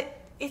like, but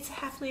it's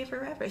happily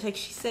ever after. It's like,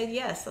 she said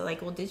yes. So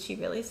like, well, did she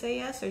really say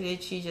yes, or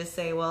did she just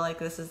say, well, like,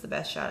 this is the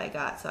best shot I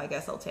got, so I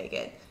guess I'll take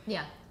it?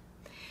 Yeah.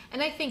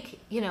 And I think,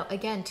 you know,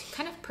 again, to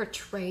kind of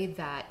portray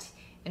that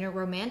in a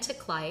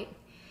romantic light,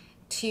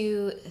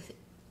 to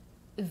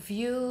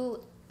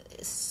view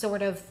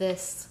sort of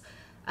this,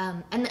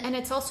 and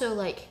it's also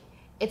like,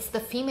 it's the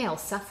female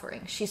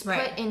suffering. She's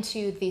put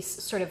into these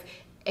sort of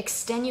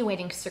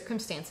extenuating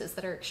circumstances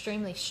that are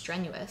extremely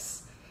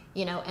strenuous,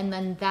 you know, and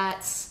then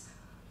that's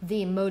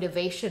the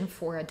motivation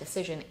for a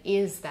decision,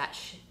 is that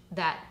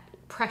that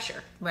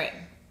pressure. Right.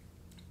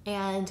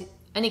 And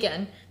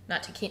again,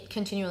 not to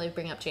continually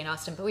bring up Jane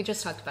Austen, but we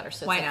just talked about her,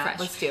 so why it's not? fresh.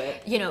 Let's do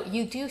it. You know,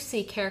 you do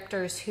see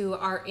characters who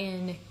are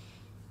in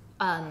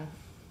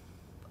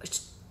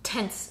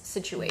tense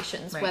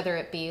situations, whether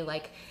it be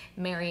like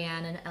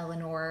Marianne and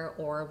Eleanor,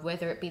 or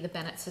whether it be the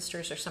Bennet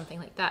sisters or something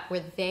like that,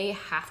 where they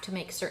have to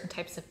make certain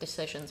types of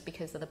decisions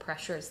because of the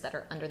pressures that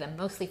are under them,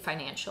 mostly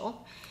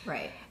financial.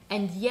 Right.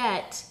 And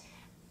yet,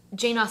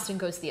 Jane Austen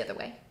goes the other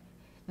way.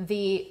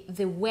 The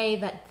way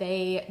that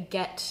they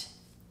get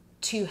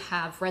to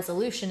have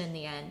resolution in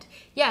the end,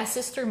 yes,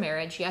 is through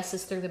marriage, yes,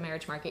 is through the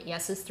marriage market,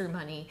 yes, is through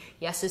money,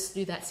 yes, is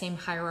through that same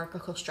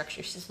hierarchical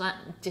structure. She's not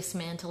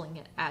dismantling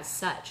it as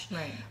such,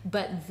 right?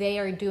 But they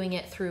are doing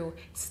it through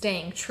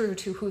staying true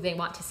to who they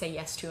want to say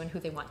yes to and who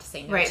they want to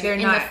say no to, they're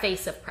in not, the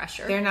face of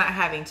pressure. They're not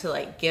having to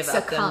like give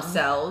up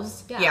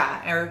themselves,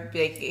 or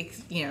like,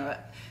 you know,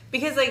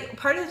 because like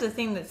part of the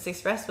thing that's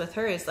expressed with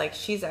her is like,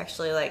 she's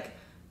actually like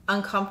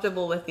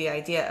uncomfortable with the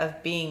idea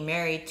of being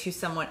married to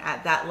someone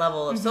at that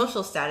level of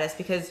social status,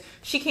 because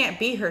she can't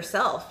be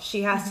herself.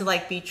 She has to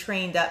like be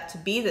trained up to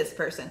be this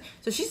person.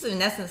 So she's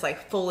in essence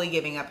like fully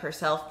giving up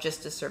herself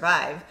just to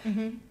survive.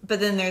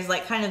 But then there's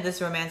like kind of this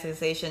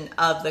romanticization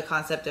of the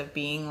concept of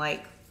being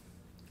like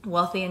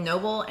wealthy and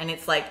noble, and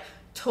it's like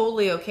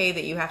totally okay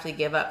that you have to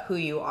give up who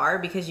you are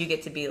because you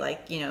get to be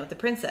like, you know, the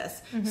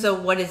princess. So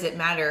what does it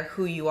matter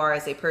who you are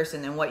as a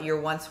person and what you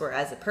once were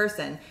as a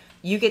person?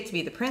 You get to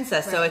be the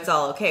princess, so it's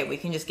all okay. We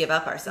can just give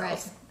up ourselves.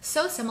 Right.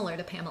 So similar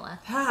to Pamela.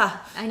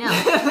 Ah. I know.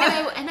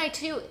 and I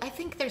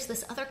think there's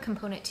this other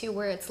component too,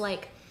 where it's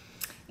like,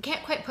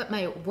 can't quite put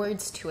my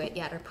words to it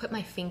yet or put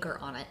my finger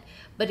on it,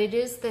 but it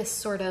is this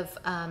sort of,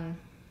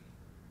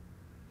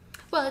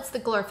 well, it's the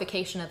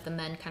glorification of the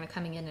men kind of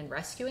coming in and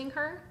rescuing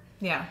her.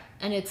 Yeah.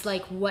 And it's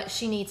like what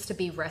she needs to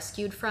be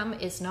rescued from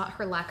is not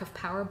her lack of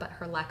power, but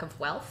her lack of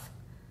wealth.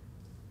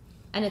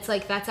 And it's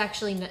like, that's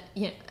actually,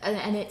 you know,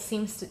 and it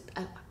seems to,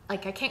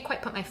 like, I can't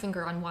quite put my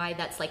finger on why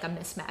that's like a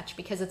mismatch,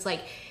 because it's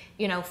like,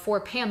 you know, for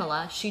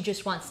Pamela, she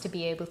just wants to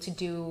be able to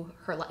do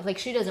her life. Like,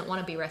 she doesn't want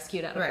to be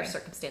rescued out of her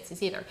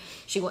circumstances either.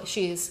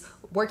 She's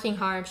working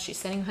hard. She's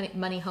sending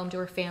money home to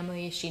her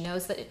family. She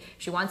knows that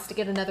she wants to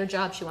get another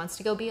job. She wants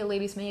to go be a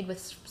lady's maid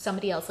with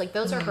somebody else. Like,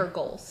 those are her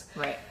goals.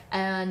 Right.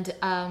 And,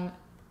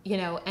 you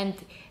know, and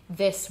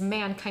this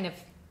man kind of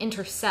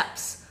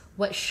intercepts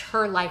what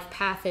her life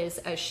path is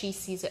as she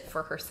sees it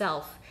for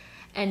herself.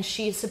 And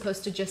she's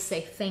supposed to just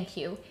say thank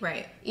you.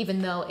 Right.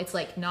 Even though it's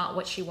like not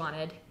what she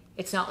wanted.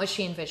 It's not what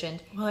she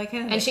envisioned. Well, I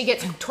kind of, and she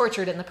gets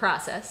tortured in the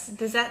process.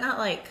 Does that not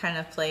like kind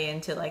of play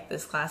into like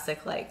this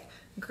classic, like,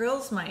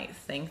 girls might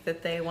think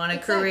that they want a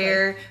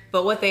career,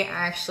 but what they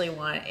actually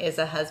want is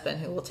a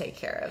husband who will take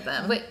care of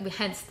them. But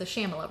hence the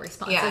Shamala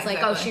response. Yeah, it's like,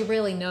 exactly. oh, she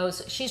really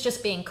knows. She's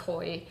just being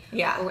coy.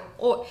 Yeah.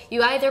 Or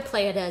you either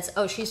play it as,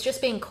 oh, she's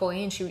just being coy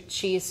and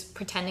she's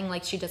pretending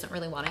like she doesn't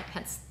really want it.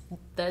 Hence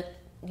the,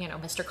 you know,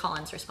 Mr.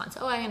 Collins' response.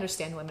 Oh, I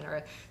understand women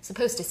are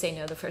supposed to say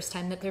no the first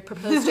time that they're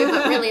proposed to,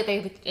 but really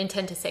they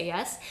intend to say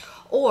yes.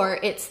 Or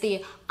it's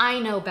the, I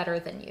know better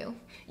than you.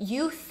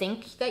 You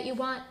think that you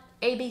want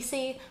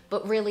ABC,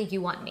 but really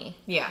you want me.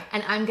 Yeah.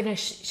 And I'm going to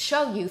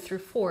show you through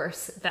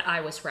force that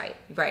I was right.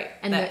 Right.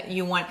 And that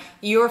you want,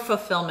 your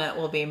fulfillment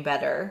will be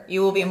better.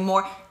 You will be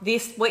more,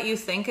 what you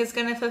think is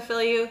going to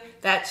fulfill you,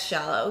 that's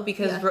shallow,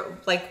 because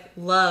like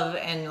love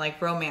and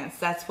like romance,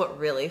 that's what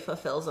really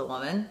fulfills a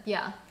woman.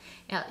 Yeah.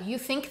 Yeah, you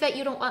think that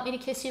you don't want me to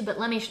kiss you, but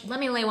let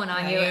me lay one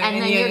on you, and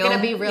and then you're going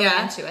to be really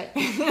yeah. into it.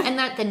 And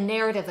that the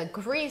narrative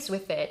agrees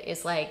with it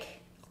is like...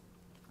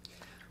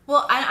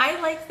 Well,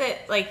 I like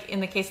that, like, in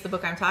the case of the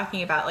book I'm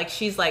talking about, like,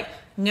 she's like,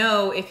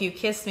 no, if you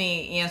kiss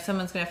me, you know,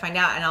 someone's going to find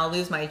out and I'll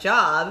lose my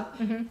job.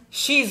 Mm-hmm.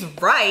 She's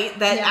right.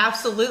 That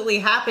absolutely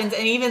happens.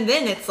 And even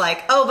then it's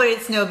like, oh, but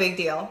it's no big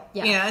deal.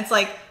 Yeah. You know, it's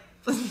like...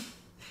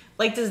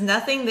 Like, does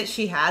nothing that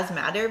she has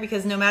matter?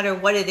 Because no matter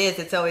what it is,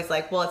 it's always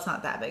like, well, it's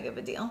not that big of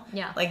a deal.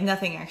 Yeah. Like,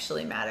 nothing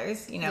actually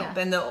matters, you know?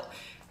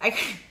 Yeah.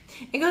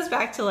 It goes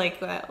back to,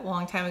 like, a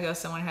long time ago,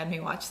 someone had me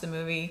watch the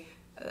movie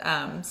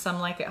Some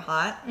Like It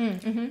Hot,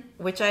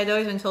 which I had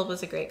always been told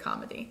was a great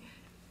comedy.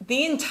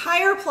 The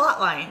entire plot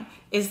line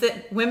is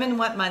that women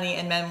want money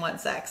and men want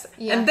sex.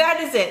 Yeah. And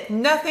that is it.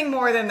 Nothing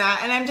more than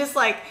that. And I'm just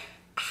like,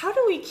 how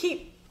do we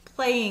keep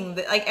playing?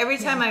 Like, every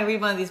time I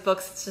read one of these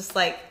books, it's just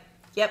like,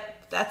 yep.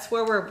 That's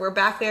where we're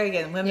back there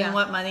again. Women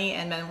want money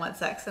and men want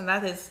sex, and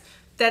that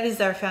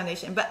is our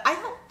foundation. But I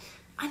don't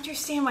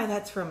understand why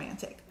that's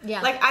romantic.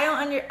 Yeah. Like, I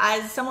don't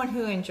as someone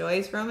who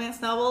enjoys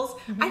romance novels,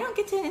 I don't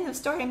get to the end of the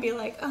story and be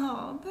like,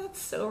 oh, that's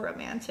so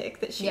romantic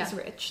that she's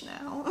rich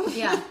now.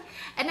 Yeah.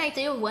 And I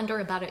do wonder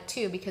about it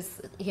too,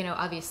 because, you know,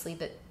 obviously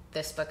that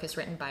this book is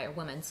written by a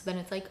woman, so then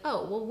it's like,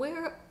 oh, well,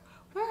 where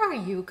are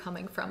you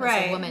coming from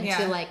as a woman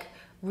to like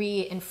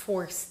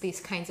reinforce these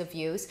kinds of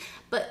views?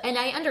 And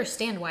I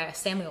understand why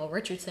Samuel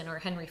Richardson or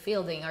Henry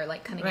Fielding are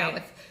like coming out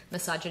with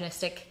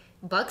misogynistic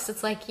books.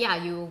 It's like,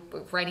 yeah, you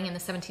were writing in the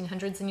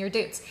 1700s and you're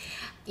dudes,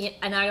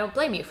 and I don't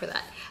blame you for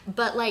that.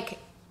 But like,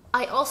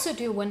 I also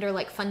do wonder,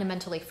 like,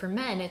 fundamentally for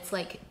men, it's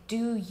like,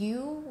 do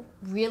you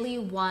really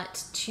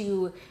want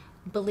to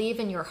believe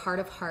in your heart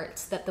of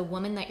hearts that the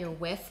woman that you're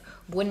with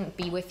wouldn't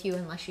be with you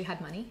unless you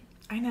had money?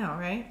 I know,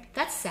 right?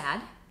 That's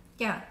sad.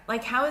 Yeah.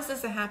 Like, how is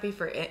this a happy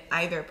for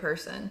either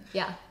person?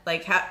 Yeah.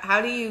 Like,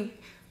 how do you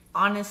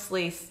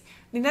honestly... I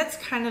mean, that's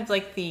kind of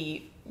like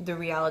the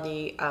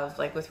reality of,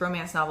 like, with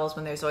romance novels,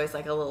 when there's always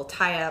like a little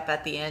tie-up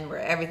at the end where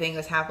everything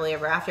was happily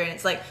ever after, and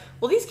it's like,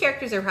 well, these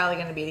characters are probably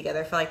going to be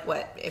together for, like,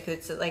 what, if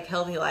it's like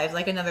healthy lives,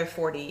 like another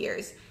 40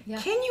 years. Yeah.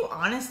 Can you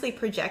honestly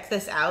project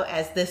this out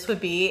as this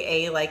would be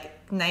a, like,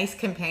 nice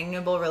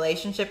companionable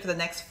relationship for the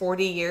next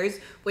 40 years,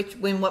 which,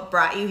 when what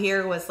brought you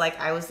here was like,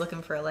 I was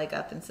looking for a leg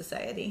up in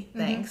society,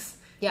 thanks.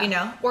 Yeah. You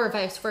know? Or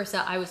vice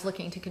versa, I was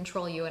looking to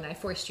control you and I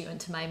forced you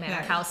into my manor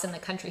house in the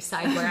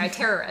countryside where I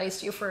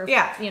terrorized you for,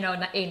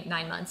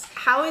 9 months.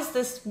 How is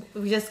this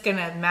just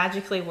gonna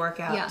magically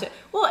work out? Yeah.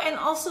 Well, and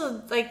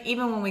also, like,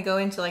 even when we go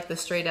into, like, the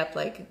straight up,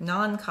 like,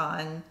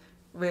 non-con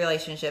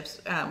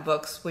relationships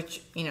books,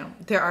 which, you know,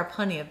 there are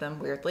plenty of them,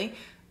 weirdly.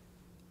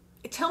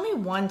 Tell me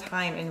one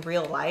time in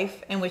real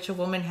life in which a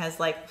woman has,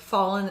 like,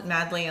 fallen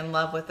madly in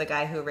love with the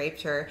guy who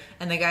raped her,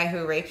 and the guy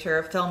who raped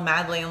her fell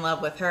madly in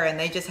love with her, and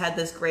they just had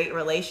this great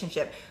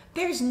relationship.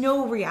 There's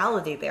no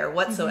reality there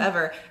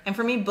whatsoever. And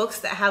for me,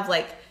 books that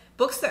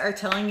are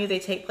telling you they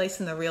take place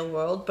in the real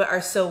world but are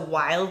so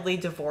wildly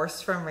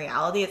divorced from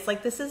reality, it's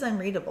like, this is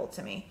unreadable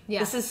to me.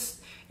 Yeah.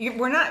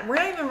 We're not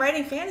even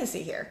writing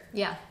fantasy here.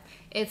 Yeah.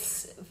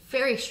 It's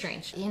very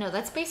strange. You know,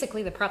 that's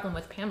basically the problem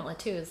with Pamela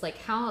too, is like,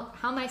 how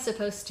am I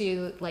supposed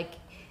to, like,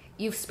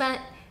 you've spent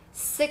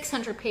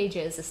 600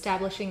 pages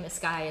establishing this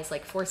guy is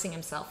like forcing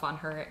himself on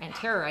her and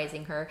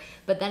terrorizing her,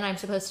 but then I'm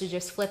supposed to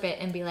just flip it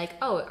and be like,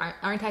 oh,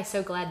 aren't I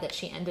so glad that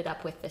she ended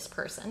up with this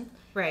person?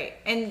 Right.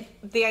 And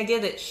the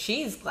idea that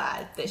she's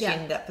glad that she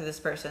ended up with this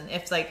person,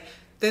 if like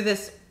through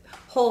this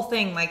whole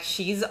thing, like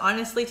she's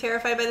honestly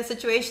terrified by the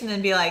situation,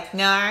 and be like,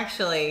 no,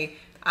 actually,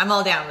 I'm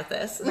all down with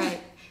this.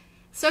 Right.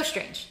 So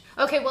strange.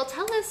 Okay, well,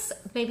 tell us,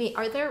 maybe,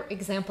 are there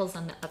examples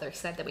on the other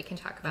side that we can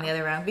talk about? On the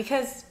other round,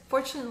 because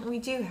fortunately we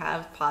do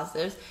have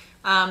positives.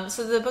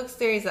 So the book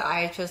series that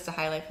I chose to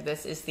highlight for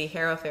this is the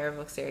Harrow Fair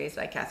book series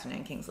by Catherine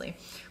Ann Kingsley,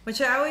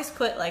 which I always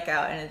put like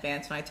out in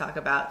advance when I talk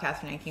about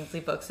Catherine Ann Kingsley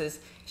books. Is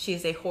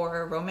she's a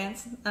horror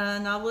romance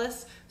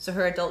novelist, so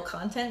her adult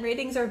content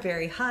ratings are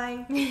very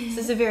high. This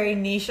is a very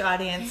niche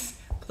audience.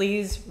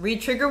 Please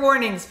read trigger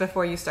warnings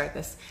before you start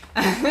this,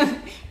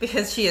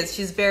 because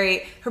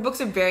her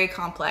books are very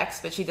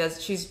complex, but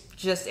she's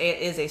just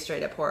a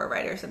straight up horror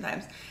writer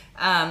sometimes.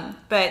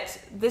 But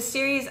this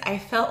series, I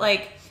felt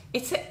like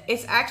it's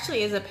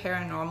actually is a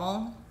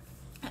paranormal,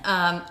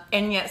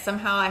 and yet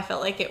somehow I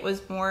felt like it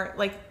was more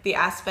like the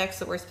aspects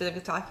that we're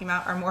specifically talking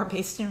about are more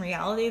based in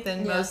reality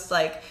than most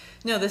like,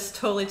 no, this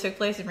totally took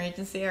place in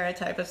Regency era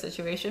type of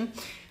situation.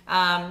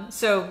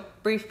 So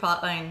brief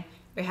plotline.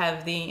 We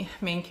have the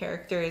main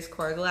character is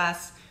Cora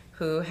Glass,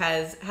 who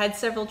has had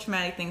several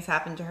traumatic things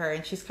happen to her,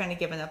 and she's kind of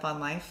given up on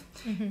life.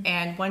 Mm-hmm.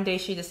 And one day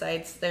she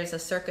decides there's a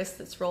circus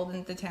that's rolled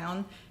into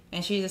town,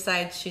 and she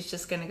decides she's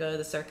just going to go to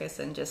the circus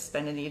and just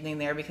spend an evening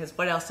there, because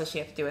what else does she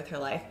have to do with her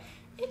life?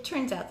 It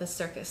turns out the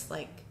circus,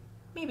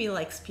 maybe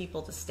likes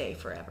people to stay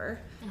forever.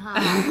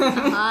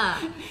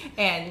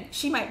 And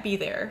she might be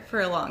there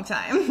for a long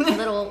time. A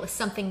little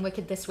something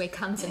wicked this way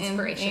comes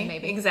inspiration,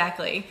 maybe.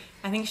 Exactly.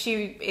 I think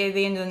she, at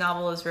the end of the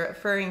novel, is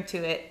referring to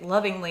it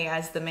lovingly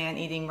as the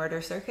man-eating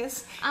murder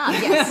circus. Ah,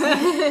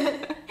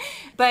 yes.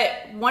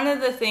 But one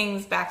of the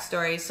things,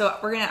 backstory, so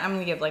I'm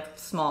gonna give like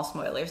small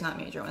spoilers, not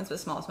major ones, but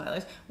small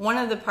spoilers. One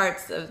of the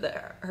parts of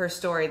her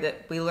story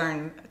that we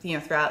learn,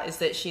 throughout, is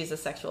that she's a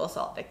sexual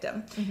assault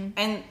victim. Mm-hmm.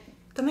 And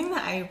something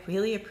that I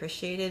really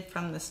appreciated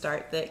from the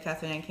start that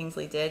Catherine Ann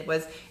Kingsley did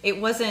was,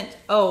 it wasn't,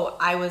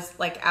 I was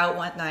like out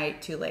one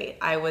night too late.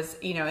 I was,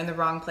 in the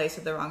wrong place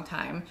at the wrong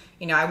time.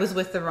 I was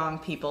with the wrong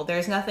people.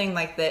 There's nothing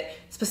like that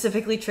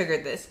specifically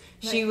triggered this.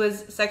 Right. She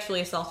was sexually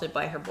assaulted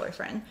by her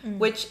boyfriend,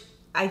 which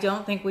I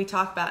don't think we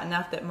talk about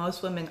enough, that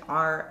most women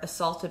are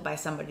assaulted by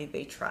somebody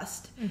they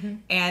trust. Mm-hmm.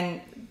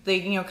 And the,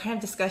 kind of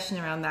discussion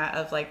around that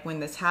of like, when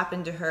this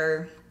happened to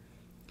her,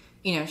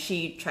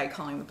 she tried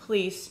calling the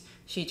police.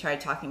 She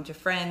tried talking to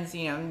friends,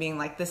 and being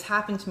like, this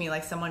happened to me,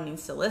 like someone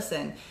needs to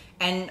listen.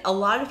 And a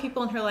lot of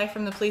people in her life,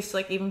 from the police,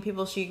 like even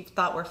people she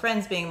thought were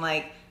friends, being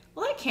like,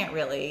 well, I can't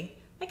really,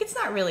 like, it's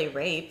not really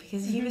rape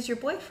because he was your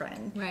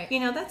boyfriend. Right.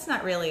 That's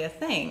not really a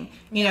thing,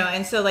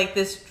 and so like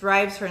this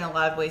drives her in a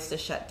lot of ways to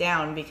shut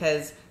down,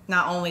 because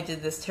not only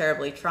did this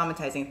terribly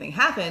traumatizing thing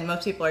happen,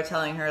 most people are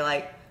telling her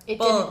like, it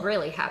didn't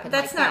really happen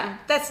like that.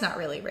 That's not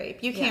really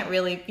rape. You can't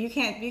you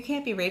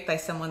can't be raped by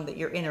someone that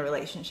you're in a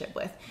relationship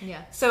with.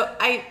 Yeah. So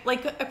I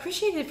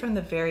appreciated from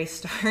the very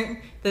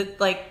start that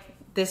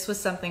this was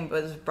something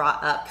that was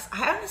brought up, because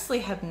I honestly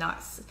have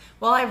not,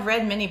 while I've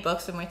read many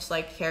books in which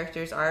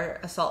characters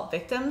are assault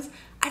victims,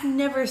 I've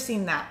never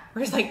seen that.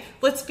 Where it's like,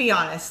 let's be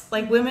honest,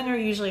 women are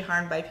usually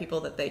harmed by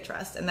people that they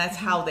trust, and that's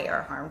how they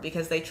are harmed,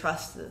 because they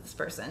trust this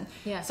person.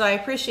 Yeah. So I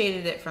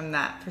appreciated it from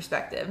that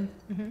perspective.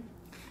 Mm-hmm.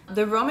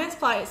 The romance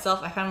plot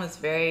itself I found was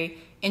very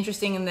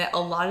interesting, in that a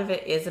lot of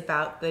it is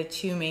about the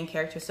two main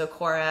characters, so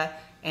Cora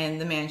and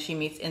the man she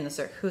meets in the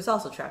circus, who's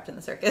also trapped in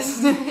the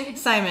circus,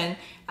 Simon.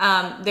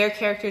 Their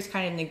characters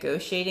kind of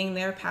negotiating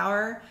their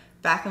power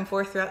back and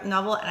forth throughout the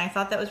novel, and I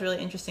thought that was really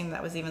interesting.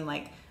 That was even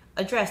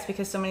addressed,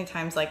 because so many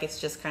times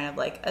it's just kind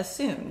of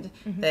assumed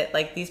that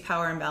these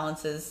power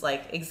imbalances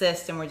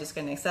exist, and we're just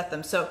going to accept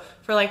them. So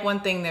for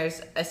one thing,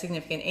 there's a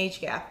significant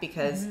age gap,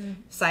 because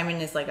Simon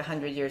is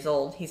 100 years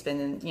old. He's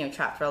been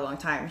trapped for a long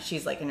time.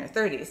 She's in her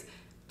 30s.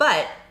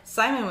 But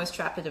Simon was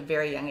trapped at a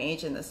very young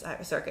age in this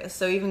circus.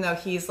 So even though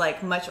he's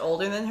much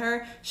older than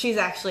her, she's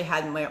actually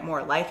had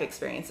more life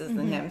experiences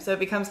than him. So it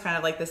becomes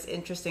kind of this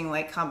interesting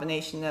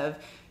combination of,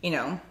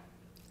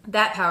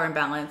 that power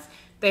imbalance.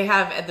 They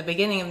have, at the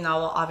beginning of the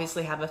novel,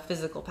 obviously have a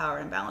physical power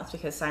imbalance,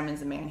 because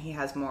Simon's a man, he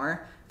has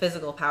more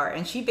physical power.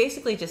 And she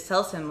basically just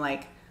tells him,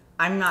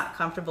 I'm not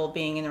comfortable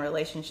being in a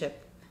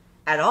relationship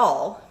at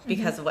all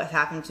because of what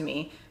happened to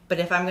me. But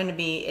if I'm going to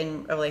be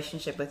in a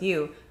relationship with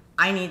you,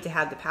 I need to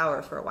have the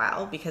power for a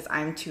while, because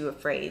I'm too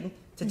afraid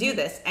to do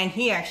this. And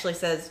he actually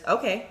says,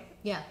 okay.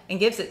 Yeah. And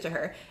gives it to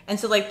her. And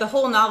so the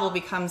whole novel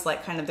becomes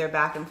kind of their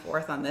back and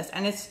forth on this.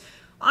 And it's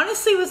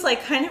honestly was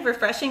kind of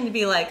refreshing to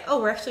be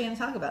we're actually going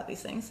to talk about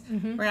these things.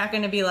 Mm-hmm. We're not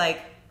going to be oh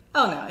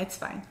no, it's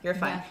fine. You're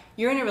fine. Yeah.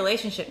 You're in a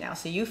relationship now,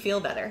 so you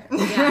feel better.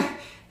 Yeah.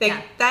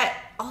 That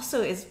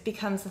also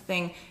becomes the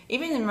thing,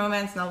 even in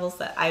romance novels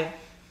that I've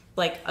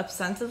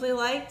obsessively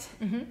liked,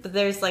 but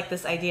there's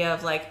this idea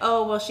of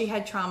oh, well, she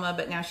had trauma,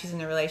 but now she's in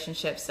a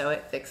relationship, so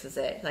it fixes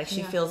it.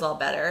 She feels all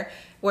better.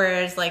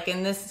 Whereas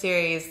in this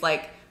series,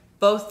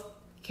 both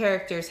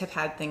characters have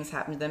had things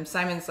happen to them.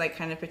 Simon's like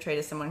kind of portrayed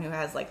as someone who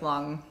has like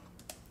long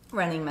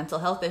running mental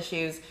health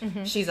issues.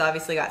 She's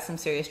obviously got some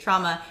serious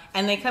trauma,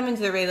 and they come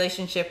into the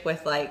relationship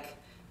with like,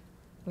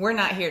 we're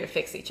not here to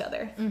fix each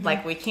other.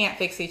 Like, we can't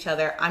fix each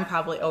other. I'm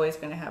probably always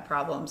going to have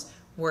problems.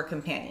 We're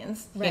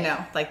companions. Right. You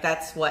know, like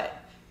that's what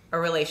a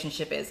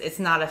relationship is. It's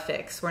not a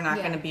fix. We're not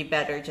going to be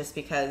better just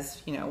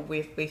because, you know,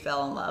 we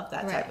fell in love,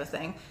 that type of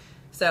thing.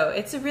 So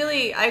it's a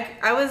really,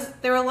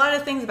 there were a lot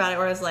of things about it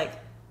where I was like,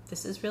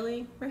 this is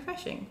really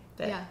refreshing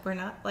that we're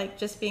not like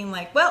just being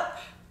like, well,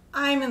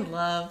 I'm in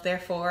love,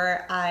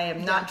 therefore I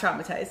am not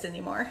traumatized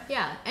anymore.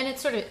 Yeah, and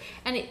it's sort of,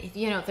 and it,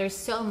 you know, there's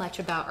so much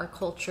about our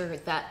culture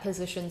that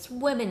positions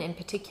women in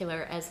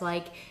particular as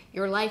like,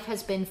 your life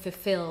has been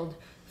fulfilled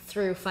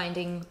through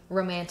finding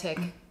romantic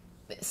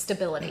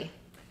stability.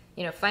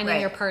 You know, finding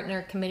your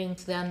partner, committing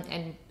to them,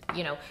 and,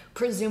 you know,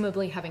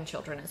 presumably having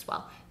children as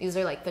well. These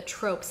are like the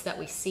tropes that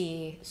we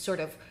see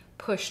sort of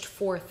pushed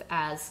forth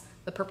as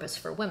the purpose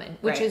for women,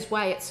 which is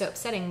why it's so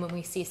upsetting when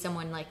we see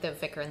someone like the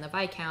Vicar and the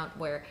Viscount,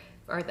 or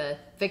the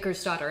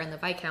Vicar's daughter and the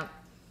Viscount.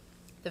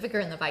 The Vicar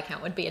and the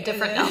Viscount would be a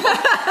different novel.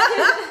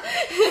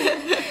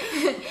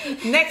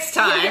 Next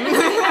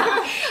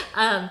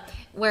time.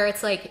 Where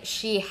it's like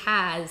she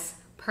has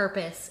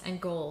purpose and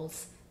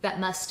goals that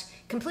must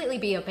completely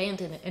be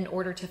abandoned in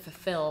order to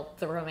fulfill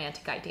the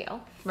romantic ideal.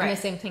 Right. And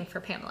the same thing for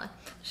Pamela.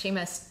 She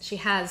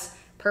has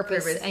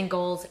purpose and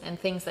goals and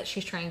things that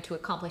she's trying to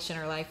accomplish in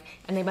her life,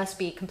 and they must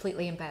be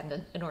completely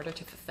abandoned in order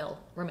to fulfill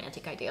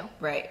romantic ideal.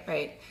 Right.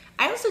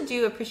 I also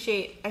do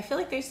appreciate, I feel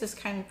like there's this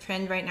kind of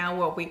trend right now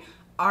where we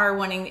are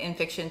wanting in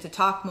fiction to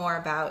talk more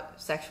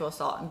about sexual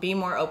assault and be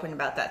more open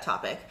about that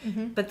topic.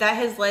 But that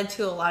has led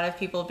to a lot of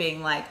people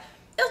being like,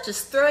 they'll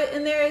just throw it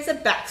in there as a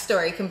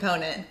backstory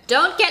component.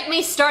 Don't get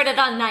me started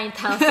on Ninth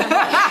House.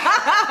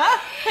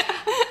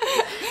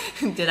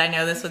 Did I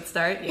know this would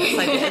start? Yes,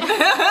 I did.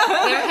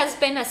 There has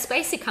been a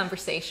spicy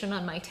conversation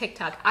on my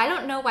TikTok. I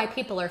don't know why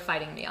people are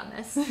fighting me on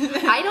this.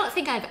 I don't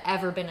think I've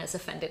ever been as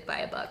offended by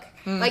a book.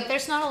 Like,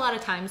 there's not a lot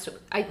of times,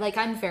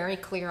 I'm very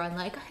clear on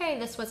like, hey,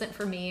 this wasn't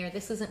for me, or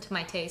this isn't to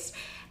my taste.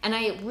 And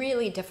I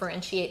really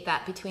differentiate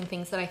that between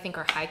things that I think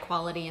are high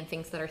quality and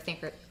things that I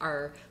think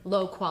are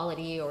low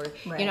quality, or,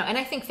 you know, and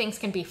I think things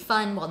can be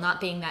fun while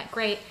not being that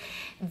great.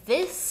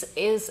 This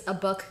is a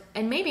book,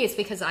 and maybe it's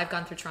because I've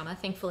gone through trauma.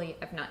 Thankfully,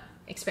 I've not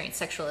experienced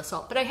sexual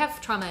assault, but I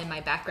have trauma in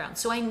my background,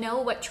 so I know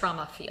what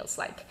trauma feels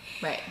like.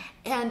 Right.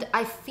 And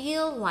I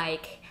feel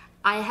like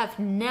I have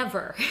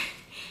never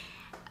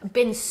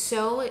been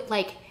so,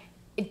 like,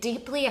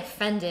 deeply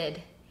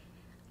offended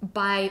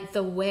by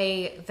the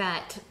way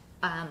that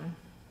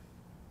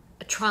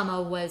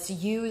trauma was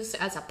used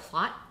as a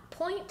plot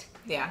point.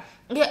 Yeah,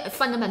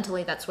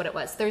 fundamentally that's what it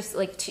was. There's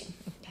like two.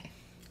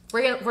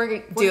 We're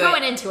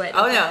going into it.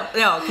 Oh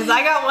no, because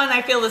I got one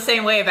I feel the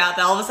same way about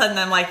that. All of a sudden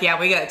I'm like, yeah,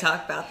 we gotta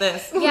talk about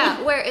this.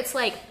 Yeah, where it's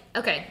like,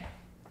 okay,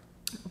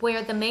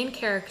 where the main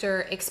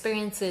character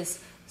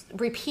experiences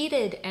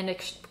repeated and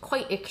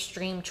quite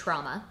extreme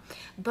trauma,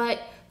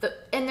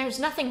 and there's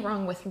nothing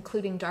wrong with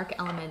including dark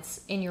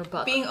elements in your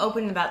book. Being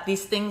open about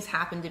these things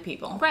happen to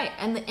people. Right,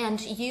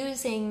 and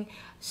using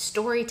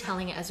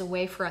storytelling as a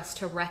way for us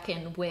to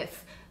reckon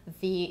with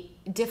the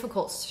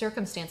difficult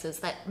circumstances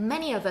that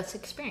many of us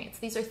experience.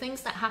 These are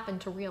things that happen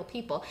to real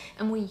people,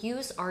 and we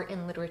use art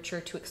and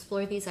literature to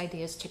explore these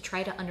ideas, to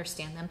try to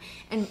understand them,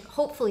 and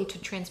hopefully to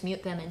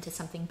transmute them into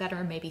something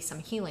better, maybe some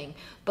healing,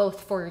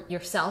 both for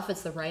yourself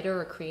as the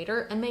writer or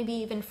creator, and maybe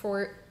even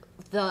for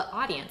the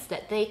audience,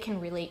 that they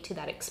can relate to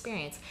that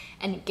experience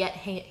and get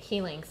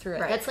healing through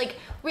it. Right. That's like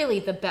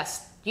really the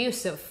best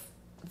use of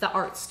the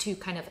arts to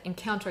kind of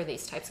encounter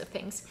these types of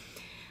things.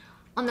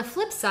 On the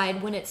flip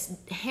side, when it's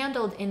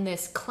handled in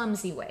this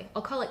clumsy way,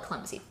 I'll call it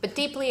clumsy, but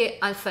deeply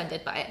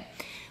offended by it.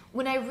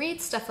 When I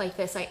read stuff like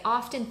this, I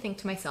often think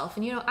to myself,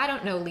 and you know, I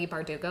don't know Leigh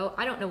Bardugo,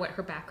 I don't know what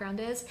her background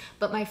is,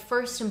 but my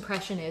first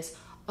impression is,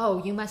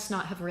 oh, you must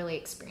not have really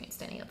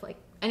experienced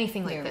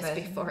anything like this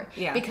before.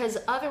 Yeah. Because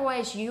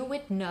otherwise you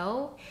would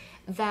know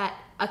that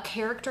a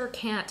character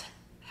can't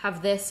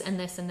have this and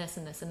this and this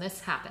and this and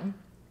this happen,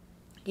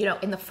 you know,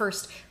 in the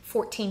first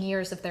 14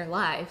 years of their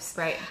lives.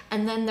 Right.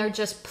 And then they're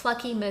just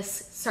plucky Miss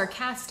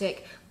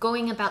Sarcastic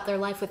going about their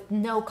life with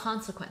no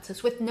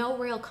consequences, with no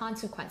real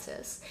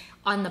consequences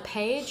on the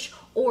page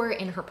or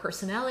in her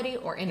personality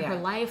or in her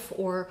life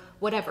or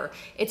whatever.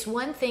 It's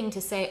one thing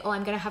to say, oh,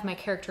 I'm going to have my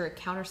character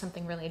encounter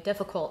something really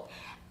difficult.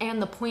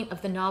 And the point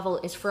of the novel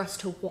is for us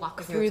to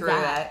walk through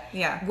that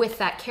with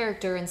that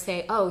character and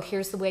say, oh,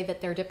 here's the way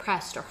that they're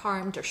depressed or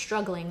harmed or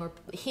struggling or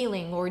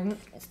healing or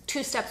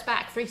 2 steps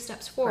back, 3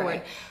 steps forward.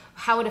 Right.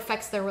 How it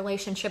affects their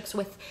relationships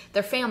with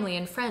their family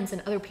and friends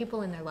and other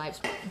people in their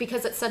lives,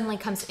 because it suddenly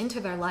comes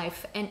into their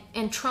life,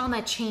 and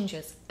trauma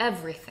changes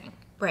everything.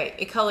 Right.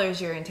 It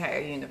colors your entire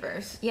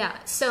universe. Yeah.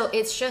 So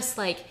it's just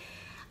like,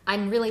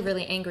 I'm really,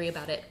 really angry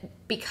about it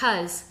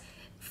because,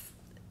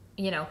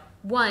 you know,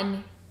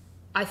 one,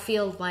 I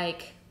feel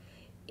like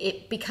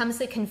it becomes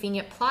a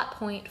convenient plot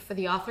point for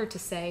the author to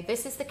say,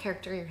 this is the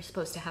character you're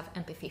supposed to have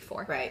empathy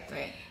for. Right,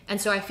 right. And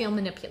so I feel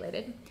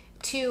manipulated.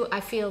 two, I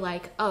feel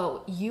like,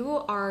 oh, you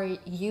are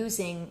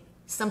using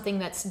something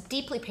that's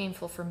deeply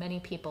painful for many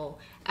people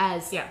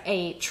as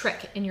a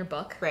trick in your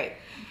book. Right.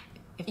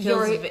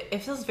 It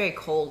feels very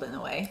cold in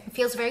a way. It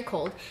feels very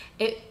cold.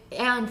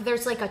 And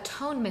there's like a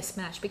tone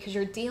mismatch because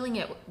you're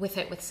dealing with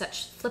it with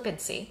such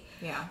flippancy.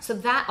 Yeah. So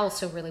that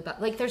also really,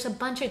 like, there's a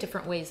bunch of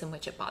different ways in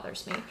which it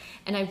bothers me.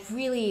 And I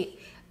really,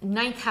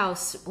 Ninth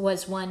House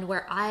was one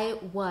where I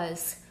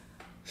was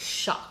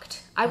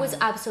shocked. I was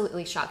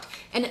absolutely shocked.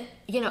 And,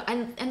 you know,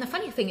 and the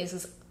funny thing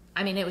is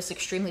I mean, it was an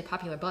extremely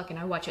popular book, and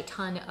I watch a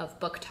ton of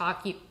book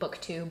talk,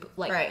 booktube.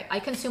 Like, right. I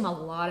consume a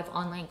lot of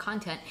online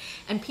content,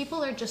 and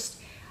people are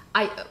just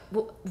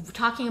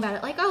talking about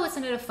it like, oh,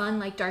 isn't it a fun,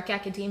 like, dark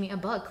academia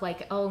book?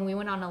 Like, oh, and we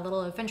went on a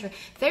little adventure.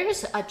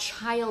 There's a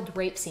child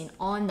rape scene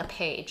on the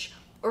page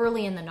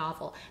early in the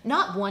novel.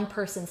 Not one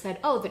person said,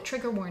 oh, the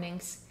trigger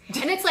warnings.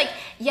 And it's like,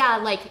 yeah,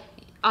 like,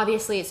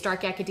 obviously it's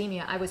dark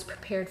academia. I was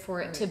prepared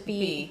for it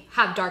to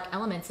have dark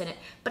elements in it.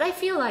 But I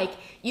feel like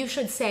you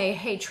should say,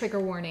 hey,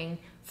 trigger warning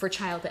for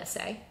child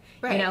essay.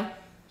 Right. You know?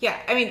 Yeah.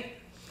 I mean,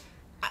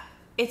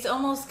 it's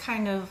almost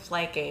kind of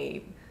like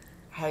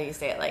how do you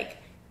say it? Like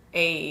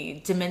a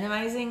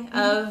deminimizing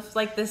of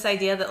like this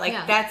idea that like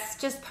that's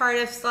just part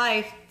of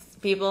life.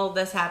 People,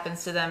 this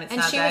happens to them. It's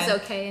not bad. And she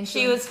was okay. And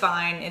she was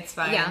fine. It's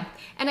fine. Yeah.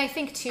 And I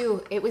think,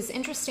 too, it was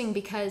interesting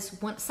because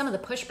some of the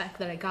pushback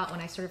that I got when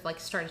I sort of, like,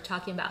 started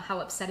talking about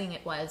how upsetting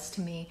it was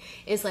to me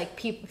is, like,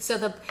 people...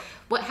 So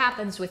what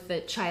happens with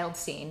the child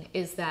scene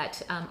is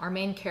that our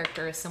main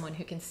character is someone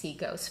who can see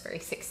ghosts, very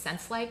Sixth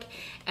Sense-like.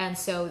 And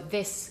so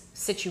this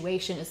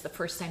situation is the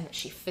first time that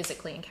she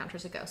physically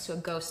encounters a ghost. So a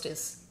ghost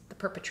is the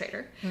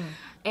perpetrator.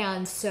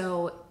 And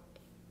so...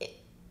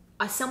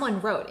 someone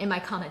wrote in my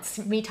comments,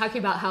 me talking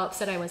about how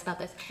upset I was about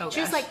this. Oh,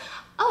 she was like,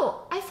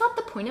 oh, I thought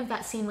the point of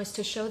that scene was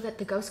to show that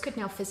the ghost could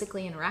now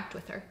physically interact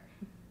with her.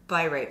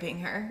 By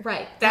raping her.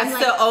 Right. That's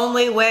like, the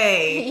only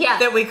way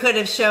that we could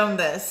have shown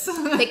this.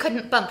 They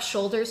couldn't bump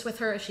shoulders with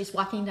her as she's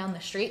walking down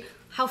the street.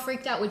 How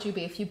freaked out would you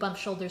be if you bumped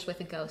shoulders with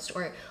a ghost?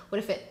 Or what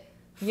if it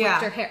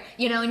flicked her hair?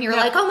 You know, and you're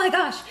like, oh my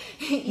gosh.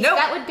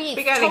 That would be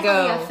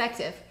totally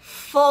effective.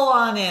 Full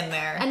on in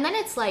there. And then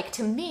it's like,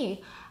 to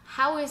me...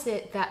 How is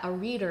it that a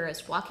reader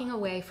is walking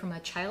away from a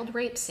child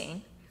rape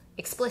scene,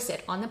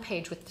 explicit on the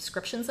page with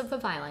descriptions of the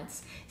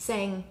violence,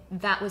 saying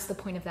that was the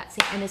point of that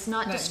scene, and is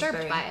not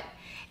disturbed by it?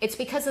 It's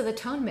because of the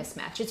tone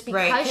mismatch. It's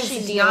because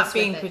she deals not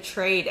being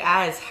portrayed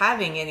as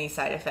having any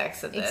side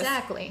effects of this.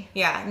 Exactly.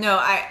 Yeah. No.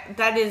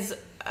 That is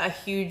a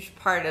huge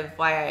part of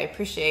why I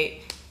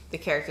appreciate the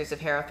characters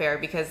of Harrow Fair,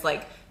 because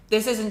like.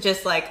 This isn't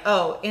just like,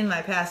 oh, in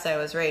my past I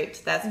was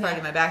raped. That's part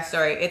of my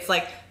backstory. It's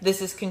like, this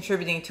is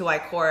contributing to why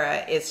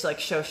Cora is like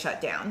so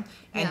shut down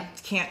and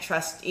can't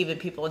trust even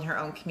people in her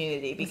own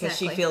community because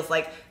she feels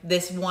like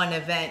this one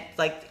event,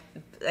 like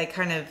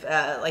kind of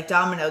like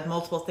dominoed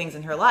multiple things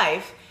in her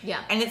life.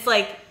 Yeah. And it's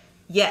like,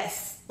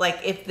 yes, like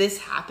if this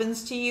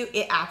happens to you,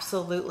 it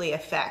absolutely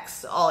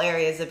affects all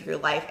areas of your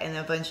life and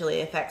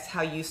eventually affects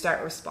how you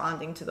start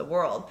responding to the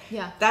world.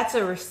 Yeah. That's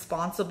a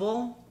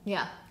responsible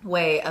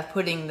way of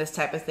putting this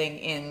type of thing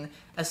in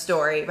a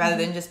story rather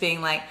than just being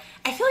like,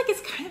 I feel like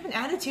it's kind of an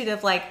attitude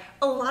of like,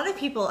 a lot of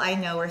people I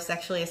know were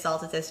sexually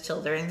assaulted as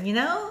children, you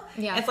know?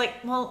 Yeah. It's like,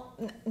 well,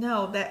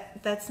 no,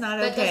 that's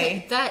not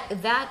okay.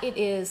 That it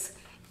is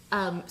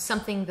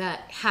something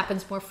that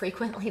happens more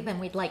frequently than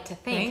we'd like to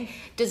think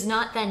does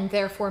not then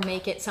therefore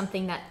make it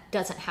something that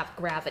doesn't have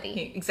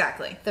gravity.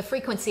 Exactly. The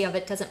frequency of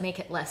it doesn't make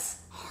it less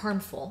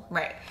harmful.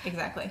 Right,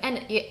 exactly.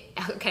 And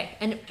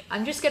and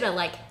I'm just gonna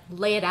like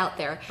lay it out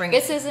there.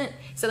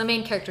 So the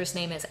main character's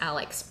name is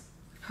Alex.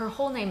 Her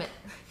whole name,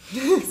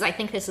 because I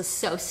think this is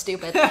so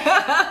stupid,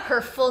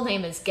 her full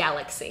name is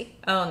Galaxy.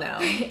 Oh no.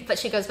 But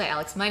she goes by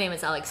Alex. My name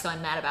is Alex, so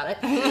I'm mad about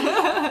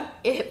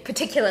it.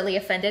 Particularly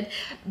offended.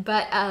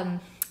 But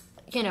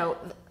you know,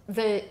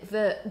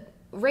 the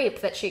rape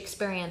that she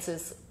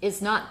experiences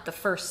is not the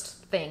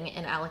first thing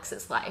in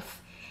Alex's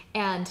life.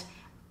 And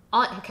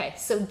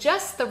so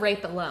just the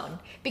rape alone,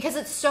 because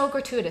it's so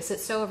gratuitous,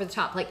 it's so over the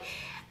top. Like,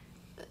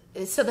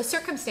 so the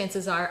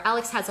circumstances are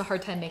Alex has a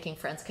hard time making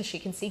friends because she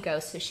can see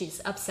ghosts, so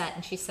she's upset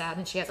and she's sad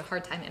and she has a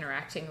hard time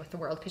interacting with the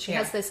world because she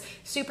has this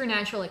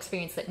supernatural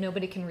experience that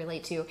nobody can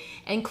relate to,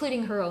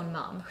 including her own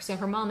mom. So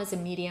her mom is a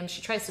medium.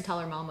 She tries to tell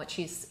her mom what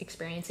she's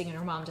experiencing and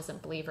her mom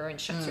doesn't believe her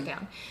and shuts her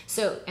down.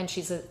 And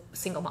she's a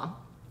single mom.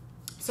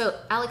 So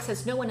Alex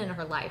has no one in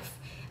her life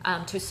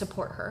to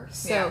support her.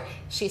 So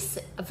she's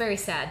a very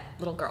sad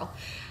little girl.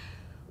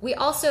 We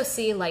also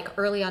see, like,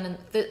 early on,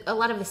 a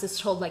lot of this is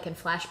told, like, in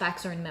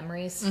flashbacks or in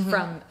memories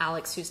from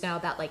Alex, who's now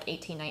about, like,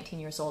 18, 19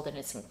 years old and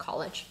is in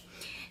college.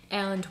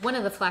 And one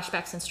of the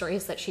flashbacks and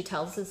stories that she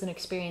tells is an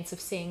experience of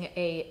seeing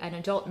an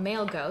adult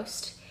male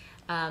ghost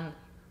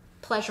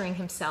pleasuring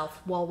himself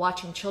while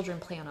watching children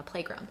play on a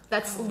playground.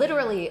 That's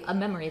literally a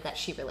memory that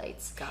she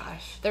relates.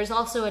 Gosh. There's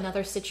also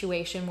another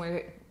situation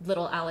where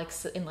little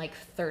Alex in like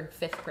 3rd,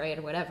 5th grade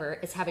or whatever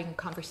is having a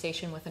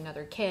conversation with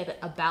another kid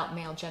about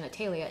male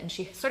genitalia, and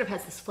she sort of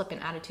has this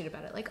flippant attitude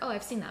about it, like, oh,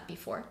 I've seen that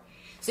before.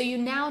 So you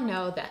now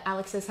know that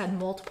Alex has had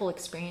multiple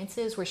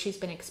experiences where she's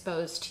been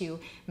exposed to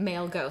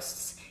male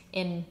ghosts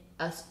in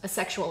a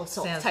sexual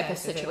assault type of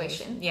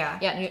situation.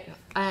 Yeah.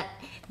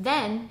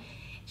 Then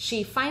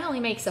she finally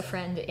makes a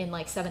friend in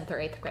like 7th or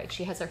 8th grade.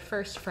 She has her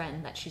first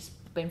friend that she's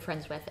been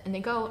friends with, and they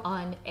go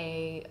on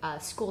a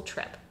school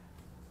trip.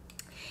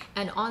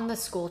 And on the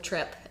school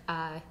trip,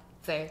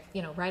 they,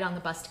 ride on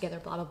the bus together,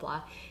 blah, blah,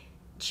 blah.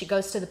 She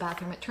goes to the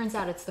bathroom. It turns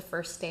out it's the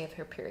first day of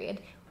her period,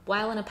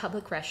 while in a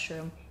public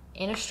restroom,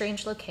 in a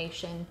strange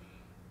location,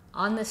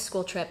 on this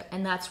school trip,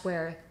 and that's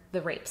where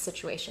the rape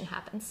situation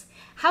happens.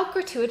 How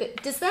gratuitous?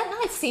 Does that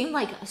not seem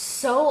like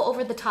so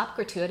over the top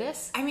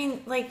gratuitous? I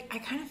mean, like, I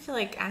kind of feel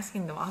like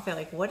asking the author,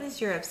 like, what is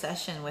your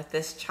obsession with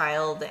this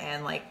child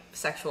and like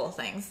sexual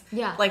things?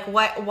 Yeah. Like,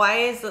 why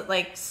is it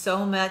like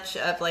so much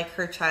of like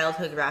her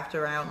childhood wrapped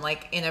around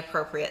like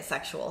inappropriate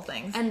sexual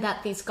things? And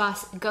that these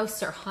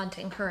ghosts are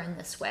haunting her in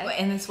this way.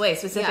 In this way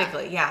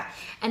specifically, yeah.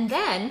 And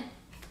then,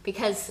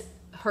 because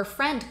her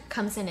friend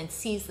comes in and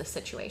sees the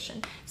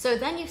situation, so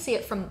then you see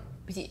it from,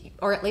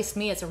 or at least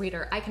me as a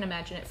reader, I can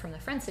imagine it from the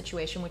friend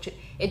situation, which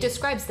it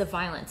describes the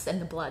violence and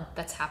the blood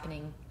that's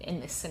happening in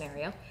this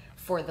scenario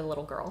for the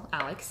little girl,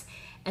 Alex.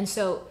 And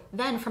so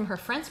then from her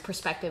friend's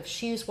perspective,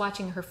 she's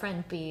watching her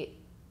friend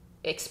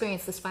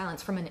experience this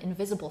violence from an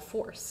invisible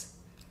force.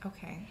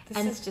 Okay.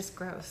 This is just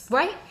gross.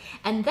 Right?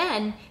 And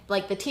then,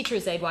 like, the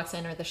teacher's aide walks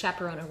in, or the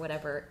chaperone or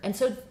whatever. And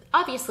so,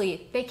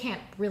 obviously, they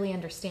can't really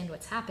understand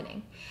what's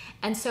happening.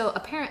 And so,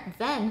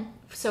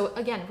 so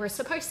again, we're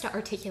supposed to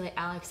articulate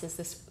Alex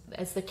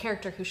as the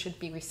character who should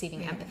be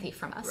receiving empathy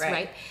from us,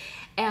 right?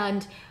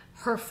 And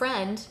her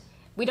friend,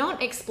 we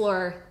don't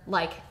explore,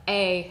 like,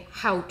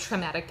 how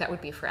traumatic that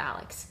would be for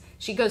Alex.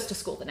 She goes to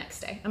school the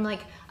next day. I'm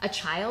like, a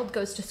child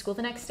goes to school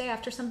the next day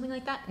after something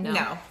like that?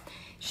 No.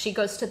 She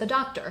goes to the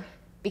doctor,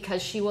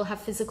 because she will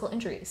have physical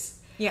injuries.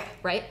 Yeah.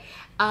 Right?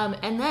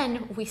 And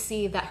then we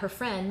see that her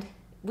friend,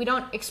 we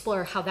don't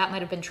explore how that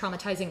might have been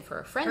traumatizing for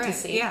a friend to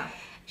see. Yeah.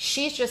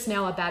 She's just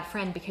now a bad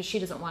friend because she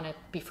doesn't want to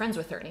be friends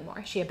with her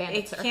anymore. She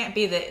abandons her. It can't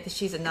be that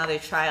she's another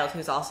child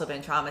who's also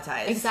been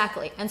traumatized.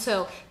 Exactly. And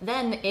so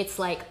then it's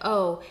like,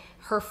 oh,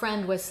 her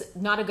friend was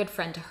not a good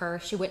friend to her.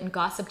 She went and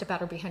gossiped about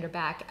her behind her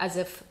back, as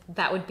if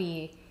that would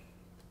be...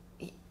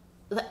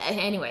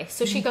 Anyway,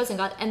 so she goes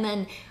and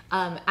then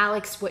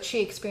Alex, what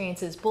she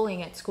experiences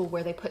bullying at school,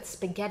 where they put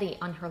spaghetti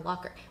on her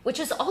locker, which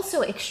is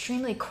also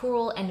extremely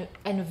cruel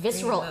and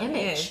visceral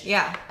image.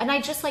 Yeah. And I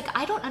just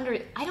I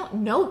don't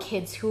know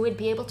kids who would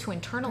be able to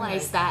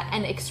internalize that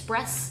and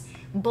express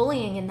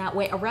bullying in that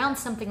way around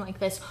something like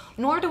this,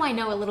 nor do I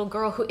know a little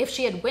girl who, if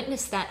she had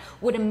witnessed that,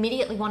 would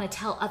immediately want to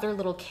tell other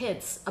little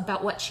kids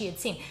about what she had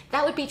seen.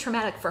 That would be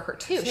traumatic for her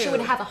too. She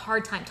would have a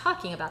hard time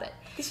talking about it.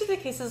 These are the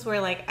cases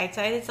where I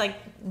decided to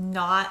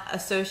not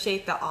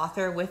associate the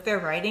author with their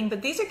writing,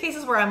 but these are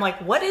cases where I'm like,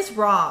 what is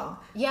wrong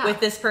with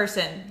this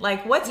person?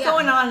 Like, what's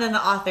going on in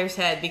the author's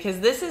head?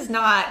 Because this is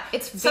not,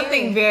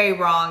 something very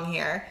wrong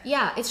here.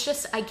 Yeah, it's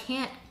just, I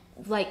can't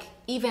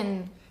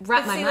even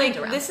wrap my mind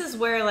around. This is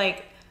where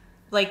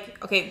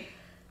okay,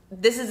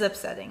 this is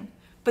upsetting.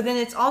 But then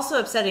it's also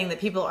upsetting that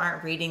people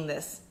aren't reading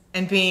this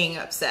and being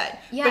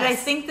upset. Yes. But I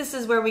think this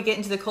is where we get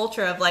into the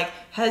culture of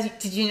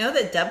did you know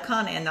that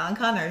dubcon and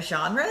noncon are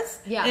genres?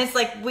 Yeah. And it's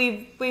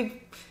we've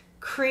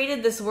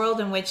created this world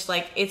in which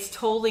it's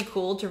totally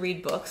cool to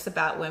read books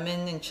about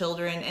women and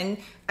children, and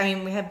I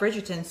mean we have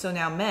Bridgerton, so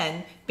now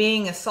men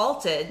being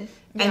assaulted,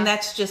 and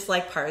that's just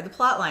part of the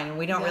plot line, and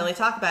we don't really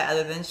talk about it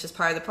other than it's just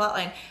part of the plot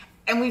line.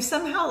 And we've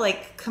somehow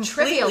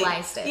completely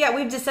trivialized it. Yeah,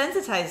 we've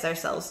desensitized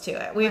ourselves to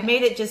it. We've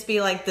made it just be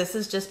this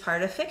is just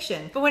part of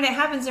fiction. But when it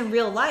happens in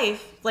real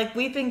life,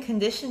 we've been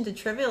conditioned to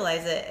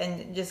trivialize it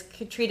and just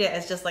treat it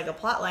as just a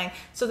plot line.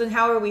 So then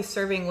how are we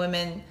serving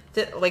women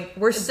to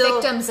we're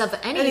still victims of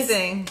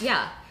anything?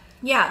 Yeah.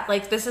 Yeah,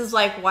 this is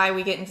why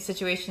we get into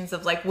situations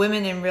of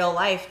women in reil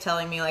life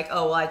telling me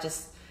oh, well, I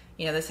just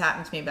this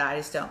happened to me, but I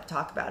just don't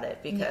talk about it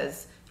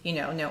because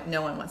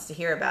no one wants to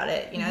hear about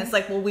it. It's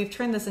well, we've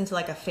turned this into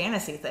a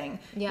fantasy thing.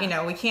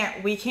 Yeah. We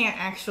can't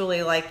actually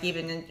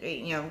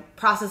even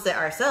process it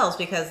ourselves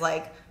because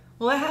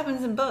well, it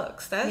happens in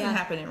books. That doesn't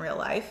happen in real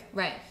life.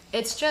 Right.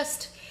 It's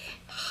just,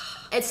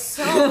 it's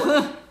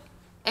so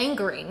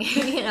angering,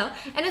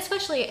 and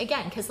especially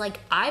again because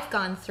I've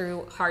gone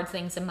through hard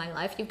things in my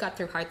life. You've got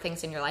through hard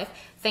things in your life.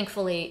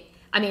 Thankfully,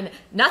 I mean,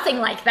 nothing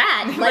like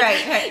that.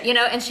 Right.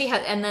 And she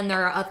had, and then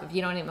there are other,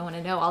 you don't even want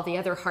to know all the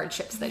other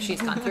hardships that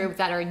she's gone through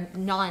that are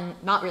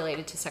not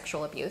related to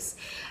sexual abuse.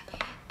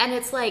 And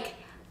it's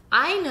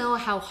I know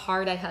how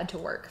hard I had to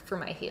work for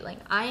my healing.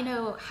 I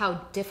know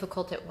how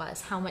difficult it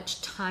was, how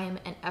much time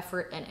and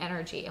effort and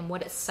energy and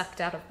what it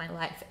sucked out of my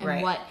life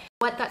and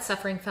what that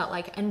suffering felt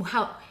like and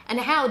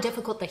how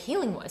difficult the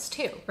healing was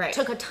too. Right. It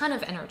took a ton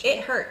of energy.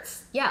 It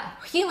hurts. Yeah.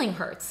 Healing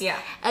hurts. Yeah.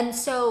 And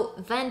so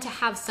then to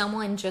have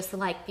someone just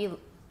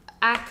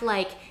act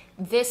like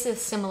this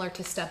is similar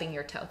to stubbing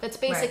your toe. That's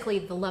basically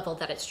the level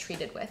that it's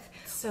treated with.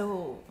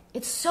 So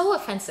it's so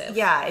offensive.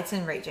 Yeah, it's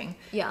enraging.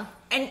 Yeah.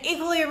 And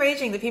equally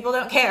enraging that people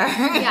don't care.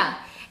 Yeah.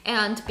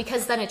 And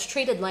because then it's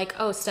treated like,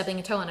 oh, stubbing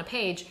a toe on a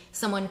page,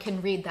 someone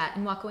can read that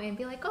and walk away and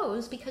be like, oh, it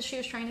was because she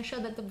was trying to show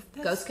that the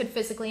ghost could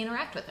physically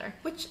interact with her.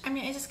 Which, I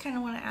mean, I just kind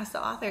of want to ask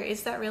the author,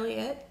 is that really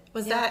it?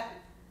 Was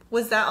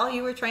that all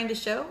you were trying to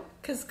show?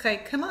 Because,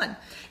 like, come on.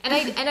 And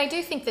I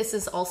do think this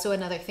is also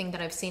another thing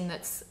that I've seen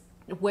that's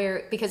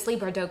where, because Leigh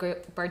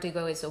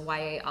Bardugo is a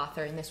YA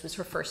author, and this was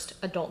her first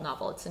adult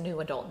novel. It's a new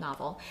adult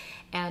novel,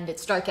 and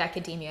it's dark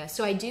academia.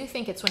 So I do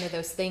think it's one of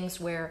those things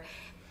where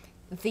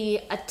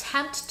the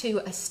attempt to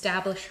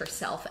establish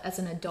herself as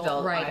an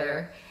adult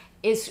writer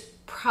is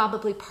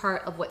probably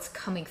part of what's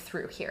coming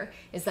through here,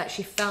 is that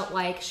she felt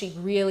like she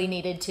really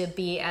needed to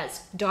be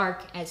as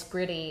dark, as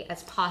gritty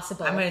as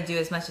possible. I'm going to do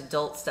as much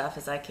adult stuff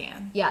as I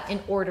can. Yeah,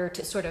 in order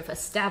to sort of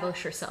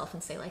establish herself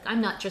and say, like,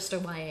 I'm not just a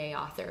YA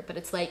author. But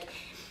it's like,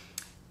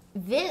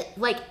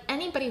 like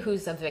anybody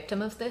who's a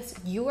victim of this,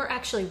 you are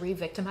actually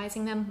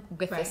re-victimizing them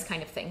with this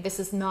kind of thing. This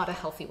is not a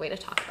healthy way to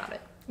talk about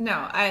it. No,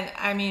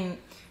 I mean,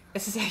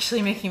 this is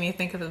actually making me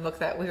think of the book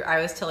that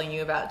I was telling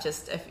you about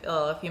just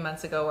a few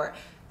months ago, where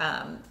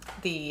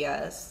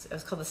it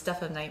was called The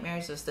Stuff of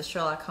Nightmares. It was the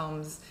Sherlock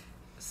Holmes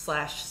 /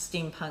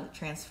 steampunk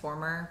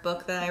transformer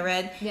book that I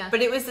read. Yeah.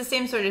 But it was the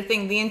same sort of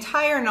thing. The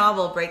entire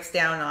novel breaks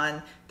down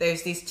on,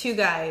 there's these two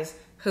guys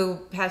who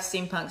have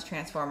steampunk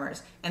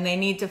transformers, and they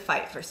need to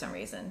fight for some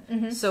reason.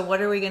 Mm-hmm. So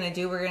what are we going to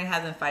do? We're going to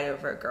have them fight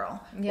over a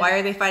girl. Yeah. Why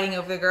are they fighting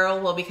over the girl?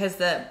 Well, because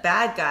the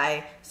bad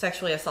guy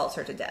sexually assaults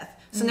her to death.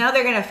 So now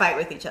they're going to fight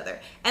with each other.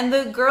 And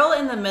the girl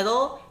in the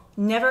middle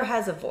never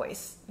has a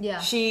voice. Yeah.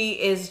 She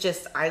is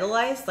just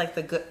idolized. Like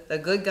the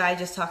good guy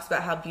just talks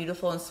about how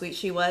beautiful and sweet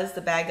she was.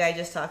 The bad guy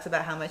just talks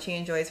about how much he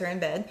enjoys her in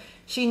bed.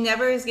 She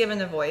never is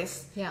given a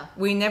voice. Yeah.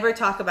 We never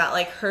talk about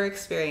like her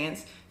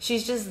experience.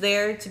 She's just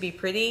there to be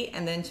pretty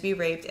and then to be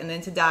raped and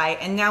then to die.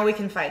 And now we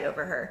can fight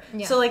over her.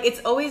 Yeah. So like,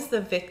 it's always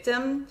the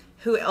victim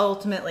who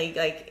ultimately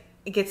like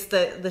gets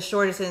the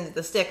shortest end of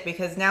the stick,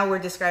 because now we're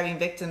describing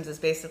victims as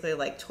basically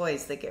like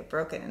toys that get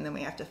broken and then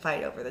we have to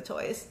fight over the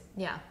toys.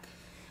 Yeah.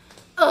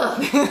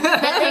 Ugh,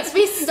 that makes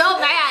me so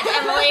mad,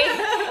 Emily.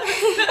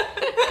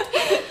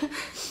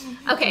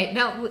 Okay,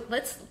 now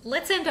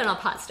let's end on a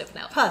positive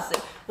note.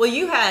 Positive. Well,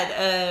 you had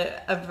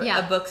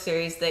a book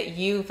series that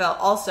you felt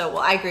also, well,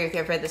 I agree with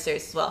you. I've read the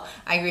series as well.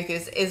 I agree with you.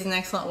 It is an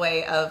excellent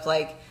way of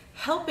like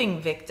helping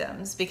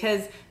victims,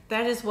 because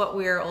that is what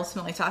we're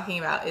ultimately talking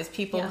about, is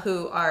people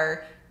who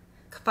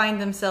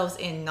find themselves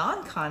in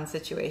non-con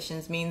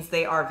situations means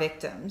they are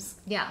victims.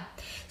 Yeah.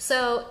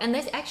 So, and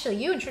this,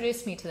 actually, you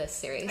introduced me to this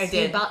series. I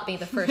did. You bought me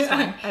the first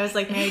one. I was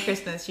like, Merry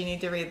Christmas, you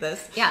need to read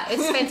this. Yeah,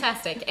 it's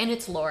fantastic. And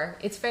it's lore.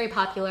 It's very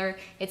popular.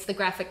 It's the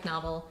graphic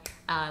novel,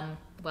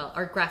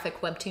 our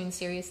graphic webtoon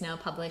series now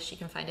published. You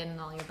can find it in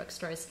all your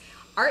bookstores.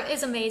 Art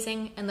is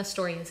amazing, and the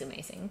story is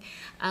amazing.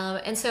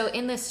 And so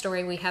in this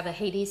story, we have a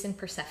Hades and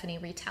Persephone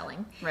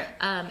retelling. Right.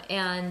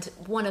 And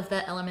one of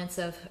the elements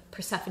of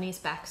Persephone's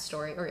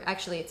backstory, or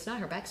actually it's not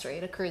her backstory,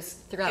 it occurs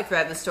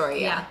throughout the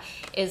story, yeah.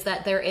 Is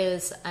that there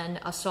is an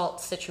assault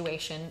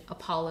situation.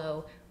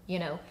 Apollo,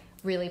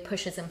 really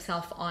pushes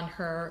himself on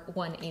her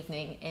one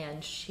evening,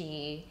 and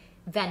she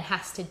then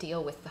has to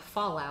deal with the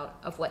fallout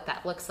of what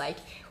that looks like,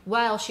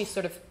 while she's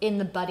sort of in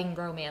the budding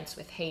romance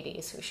with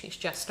Hades, who she's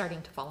just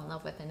starting to fall in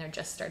love with, and they're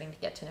just starting to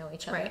get to know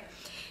each other. Right.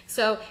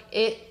 So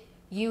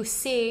you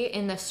see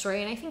in this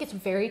story, and I think it's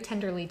very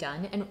tenderly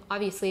done, and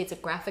obviously it's a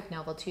graphic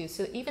novel too,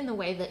 so even the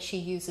way that she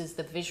uses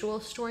the visual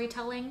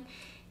storytelling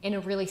in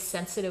a really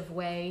sensitive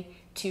way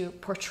to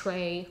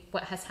portray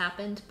what has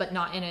happened, but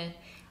not in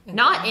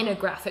a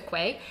graphic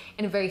way,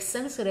 in a very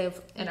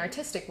sensitive and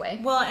artistic way.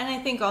 Well, and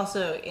I think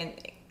also in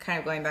kind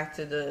of going back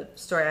to the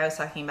story I was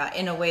talking about,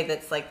 in a way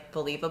that's like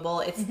believable.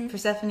 It's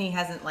Persephone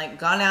hasn't like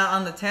gone out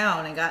on the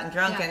town and gotten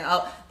drunk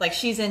and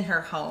she's in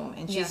her home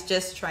and she's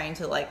just trying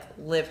to like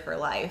live her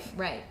life.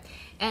 Right.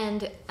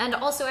 And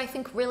also I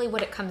think really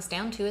what it comes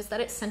down to is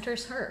that it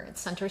centers her. It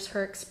centers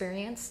her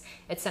experience.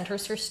 It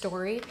centers her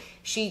story.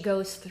 She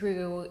goes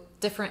through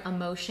different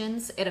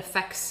emotions.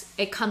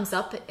 It comes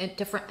up in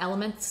different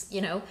elements,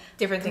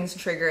 Different things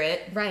trigger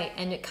it. Right.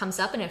 And it comes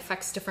up and it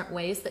affects different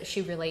ways that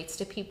she relates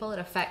to people. It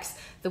affects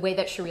the way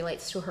that she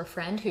relates to her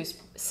friend who's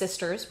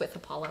sisters with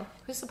Apollo.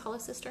 Who's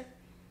Apollo's sister?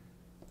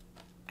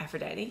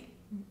 Aphrodite?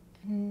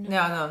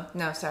 No,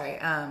 sorry.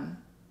 I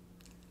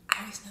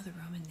always know the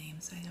Roman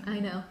names. I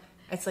know.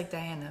 It's like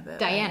Diana, but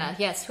Diana,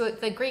 yes,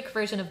 the Greek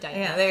version of Diana.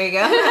 Yeah, there you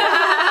go.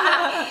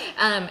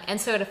 And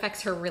so it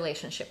affects her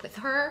relationship with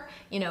her.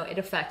 It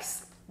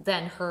affects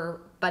then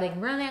her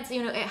budding romance.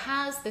 It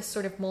has this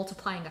sort of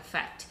multiplying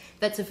effect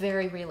that's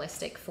very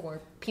realistic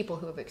for people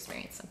who have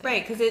experienced something.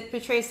 Right, because it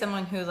portrays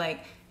someone who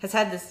has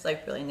had this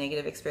really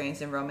negative experience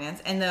in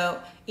romance, and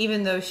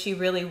even though she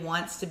really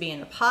wants to be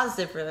in a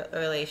positive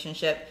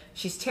relationship,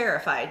 she's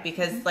terrified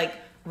because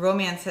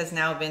romance has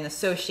now been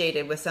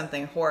associated with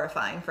something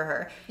horrifying for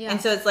her. Yeah. And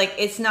so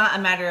it's not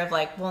a matter of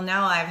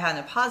now I've had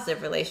a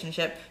positive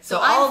relationship, so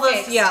all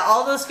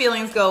those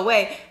feelings go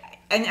away.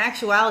 In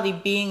actuality,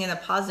 being in a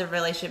positive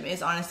relationship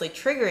is honestly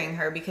triggering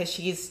her because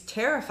she's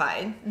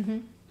terrified. Mm-hmm.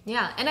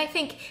 Yeah, and I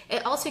think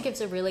it also gives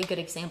a really good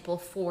example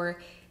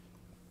for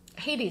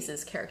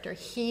Hades' character.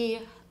 He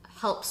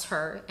helps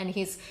her, and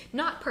he's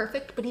not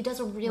perfect, but he does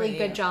a really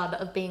good job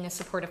of being a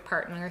supportive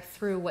partner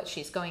through what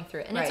she's going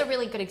through. And it's a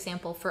really good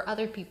example for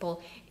other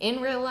people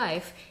in real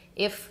life.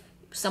 If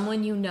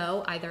someone you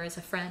know, either as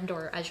a friend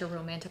or as your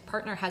romantic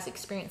partner, has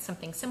experienced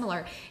something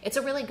similar, it's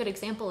a really good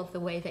example of the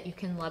way that you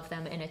can love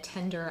them in a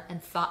tender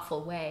and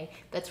thoughtful way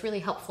that's really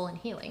helpful and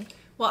healing.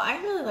 Well, I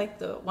really like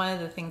one of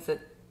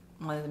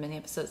the mini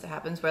episodes that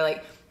happens where,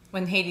 like,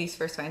 when Hades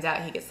first finds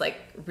out, he gets, like,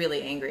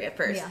 really angry at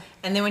first. Yeah.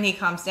 And then when he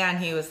calms down,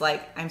 he was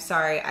like, I'm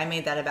sorry, I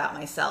made that about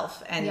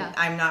myself. And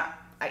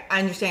I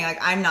understand, like,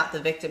 I'm not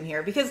the victim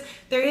here. Because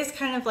there is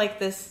kind of, like,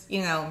 this,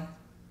 you know,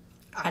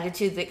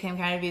 attitude that can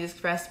kind of be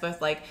expressed with,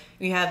 like,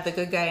 you have the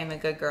good guy and the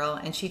good girl,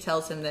 and she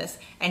tells him this.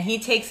 And he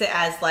takes it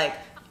as, like,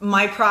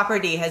 my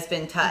property has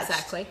been touched.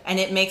 Exactly. And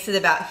it makes it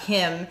about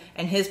him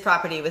and his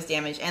property was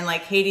damaged. And,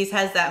 like, Hades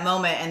has that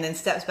moment and then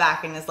steps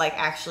back and is like,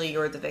 actually,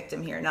 you're the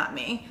victim here, not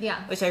me.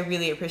 Yeah. Which I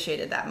really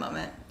appreciated that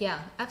moment. Yeah,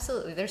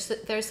 absolutely.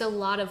 There's a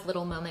lot of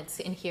little moments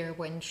in here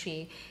when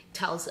she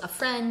tells a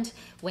friend,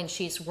 when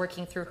she's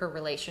working through her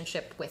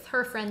relationship with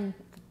her friend,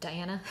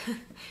 Diana,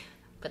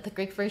 but the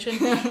Greek version,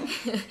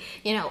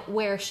 you know,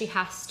 where she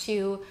has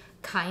to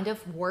kind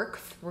of work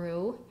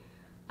through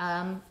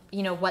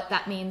you know, what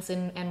that means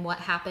and what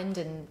happened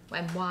and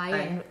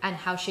why and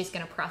how she's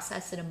going to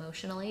process it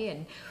emotionally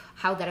and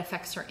how that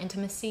affects her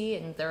intimacy.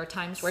 And there are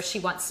times where she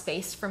wants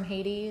space from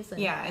Hades.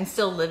 And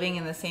still living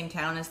in the same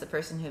town as the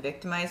person who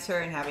victimized her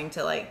and having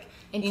to, like,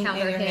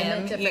 encounter him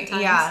at different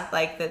times. Yeah,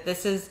 like that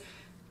this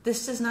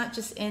does not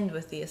just end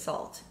with the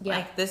assault. Yeah.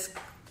 Like, this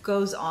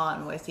goes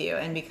on with you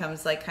and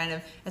becomes, like, kind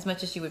of, as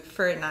much as you would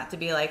prefer it not to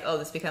be like, oh,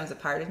 this becomes a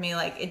part of me,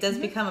 like, it does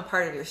become a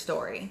part of your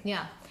story.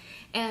 Yeah.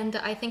 And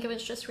I think it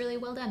was just really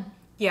well done.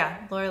 Yeah,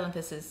 Lore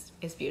Olympus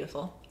is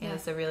beautiful. And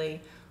it's a really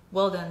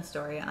well done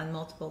story on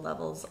multiple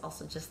levels.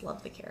 Also, just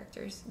love the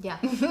characters. Yeah.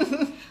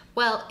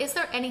 Well, is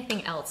there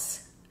anything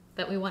else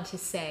that we want to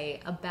say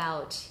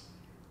about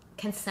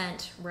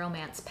consent,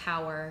 romance,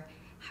 power,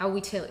 how we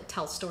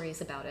tell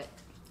stories about it?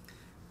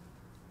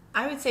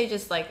 I would say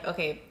just, like,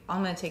 okay,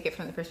 I'm going to take it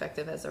from the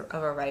perspective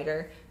of a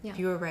writer. Yeah. If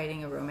you were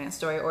writing a romance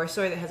story or a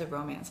story that has a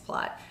romance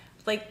plot,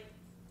 like,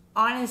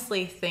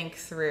 honestly think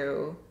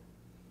through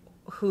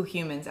who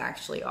humans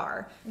actually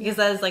are, because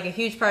that is, like, a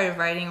huge part of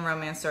writing a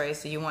romance story.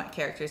 So you want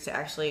characters to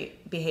actually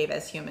behave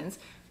as humans.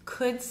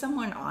 Could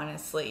someone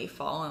honestly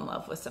fall in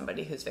love with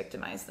somebody who's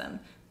victimized them?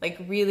 Like,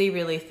 really,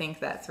 really think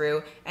that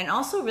through, and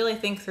also really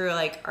think through,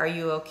 like, are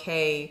you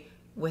okay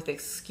with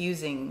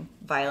excusing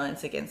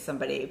violence against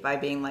somebody by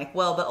being like,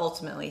 well, but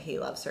ultimately he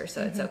loves her,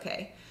 so it's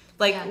okay.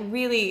 Like,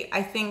 really,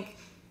 I think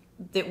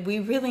that we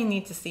really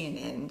need to see an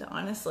end,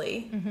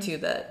 honestly, to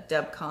the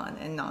dub-con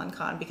and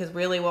non-con, because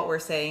really what we're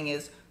saying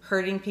is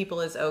hurting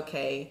people is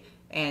okay,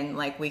 and,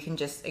 like, we can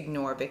just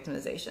ignore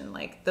victimization.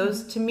 Like,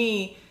 those, to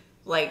me,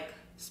 like,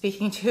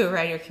 speaking to a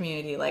writer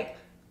community, like,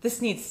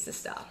 this needs to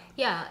stop.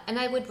 Yeah, and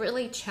I would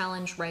really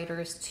challenge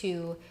writers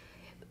to,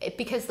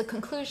 because the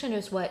conclusion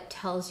is what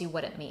tells you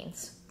what it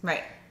means.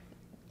 Right.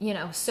 You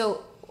know,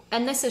 so,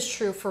 and this is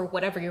true for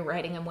whatever you're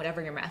writing and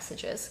whatever your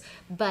message is,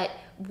 but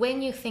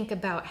when you think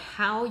about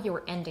how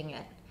you're ending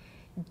it,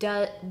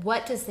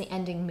 what does the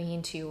ending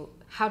mean to you?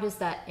 How does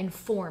that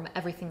inform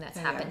everything that's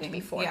happened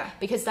before? Yeah.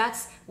 Because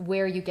that's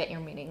where you get your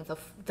meaning.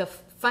 The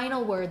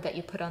final word that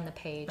you put on the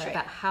page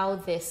about how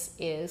this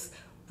is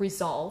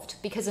resolved.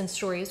 Because in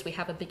stories, we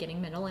have a beginning,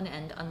 middle, and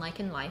end, unlike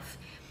in life.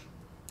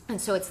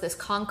 And so it's this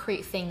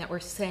concrete thing that we're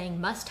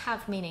saying must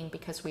have meaning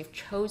because we've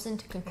chosen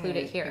to conclude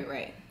it here.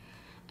 Right.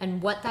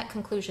 And what that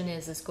conclusion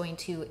is going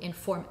to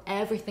inform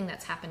everything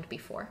that's happened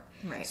before.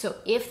 Right. So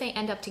if they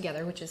end up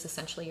together, which is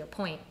essentially your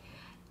point,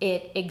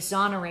 it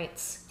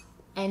exonerates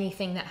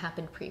anything that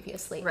happened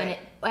previously. Right.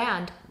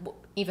 And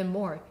even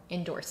more,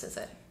 endorses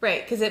it.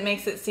 Right, because it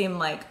makes it seem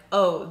like,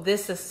 oh,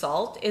 this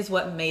assault is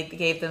what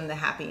gave them the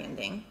happy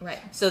ending. Right.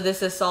 So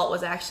this assault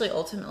was actually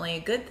ultimately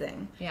a good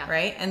thing. Yeah.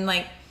 Right? And,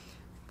 like,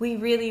 we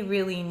really,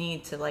 really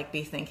need to, like,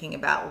 be thinking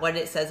about what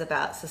it says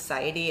about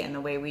society and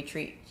the way we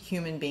treat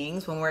human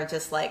beings when we're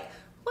just like,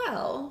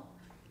 well,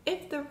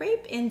 if the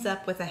rape ends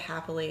up with a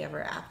happily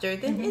ever after,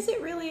 then is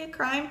it really a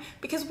crime?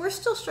 Because we're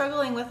still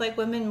struggling with, like,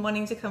 women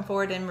wanting to come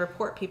forward and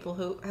report people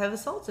who have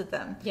assaulted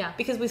them. Yeah.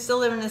 Because we still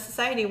live in a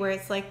society where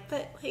it's like,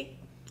 but, like,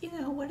 you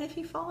know, what if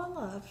you fall in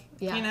love?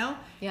 Yeah. You know?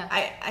 Yeah.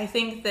 I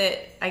think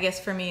that, I guess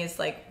for me, is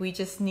like, we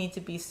just need to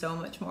be so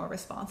much more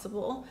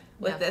responsible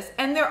with this.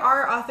 And there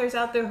are authors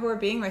out there who are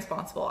being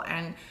responsible.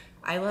 And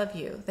I love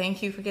you.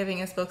 Thank you for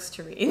giving us books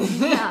to read.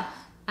 Yeah,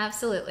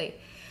 absolutely.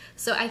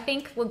 So I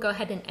think we'll go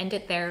ahead and end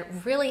it there.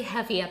 Really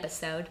heavy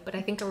episode, but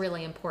I think a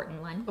really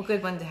important one. A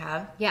good one to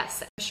have.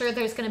 Yes. I'm sure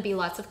there's going to be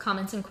lots of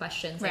comments and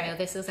questions. Right. I know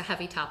this is a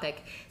heavy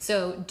topic.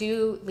 So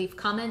do leave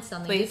comments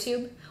on the Please.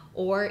 YouTube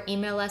or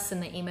email us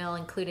in the email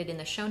included in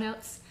the show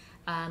notes.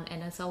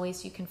 And as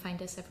always, you can find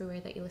us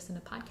everywhere that you listen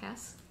to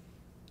podcasts.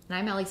 And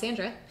I'm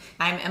Alexandra.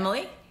 I'm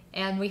Emily.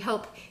 And we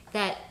hope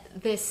that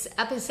this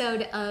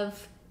episode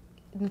of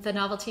the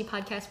Novelty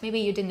Podcast. Maybe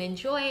you didn't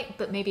enjoy it,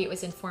 but maybe it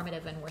was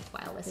informative and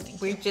worthwhile listening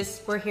to.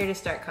 We're here to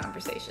start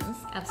conversations.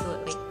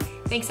 Absolutely.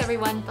 Thanks,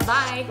 everyone.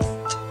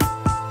 Bye-bye.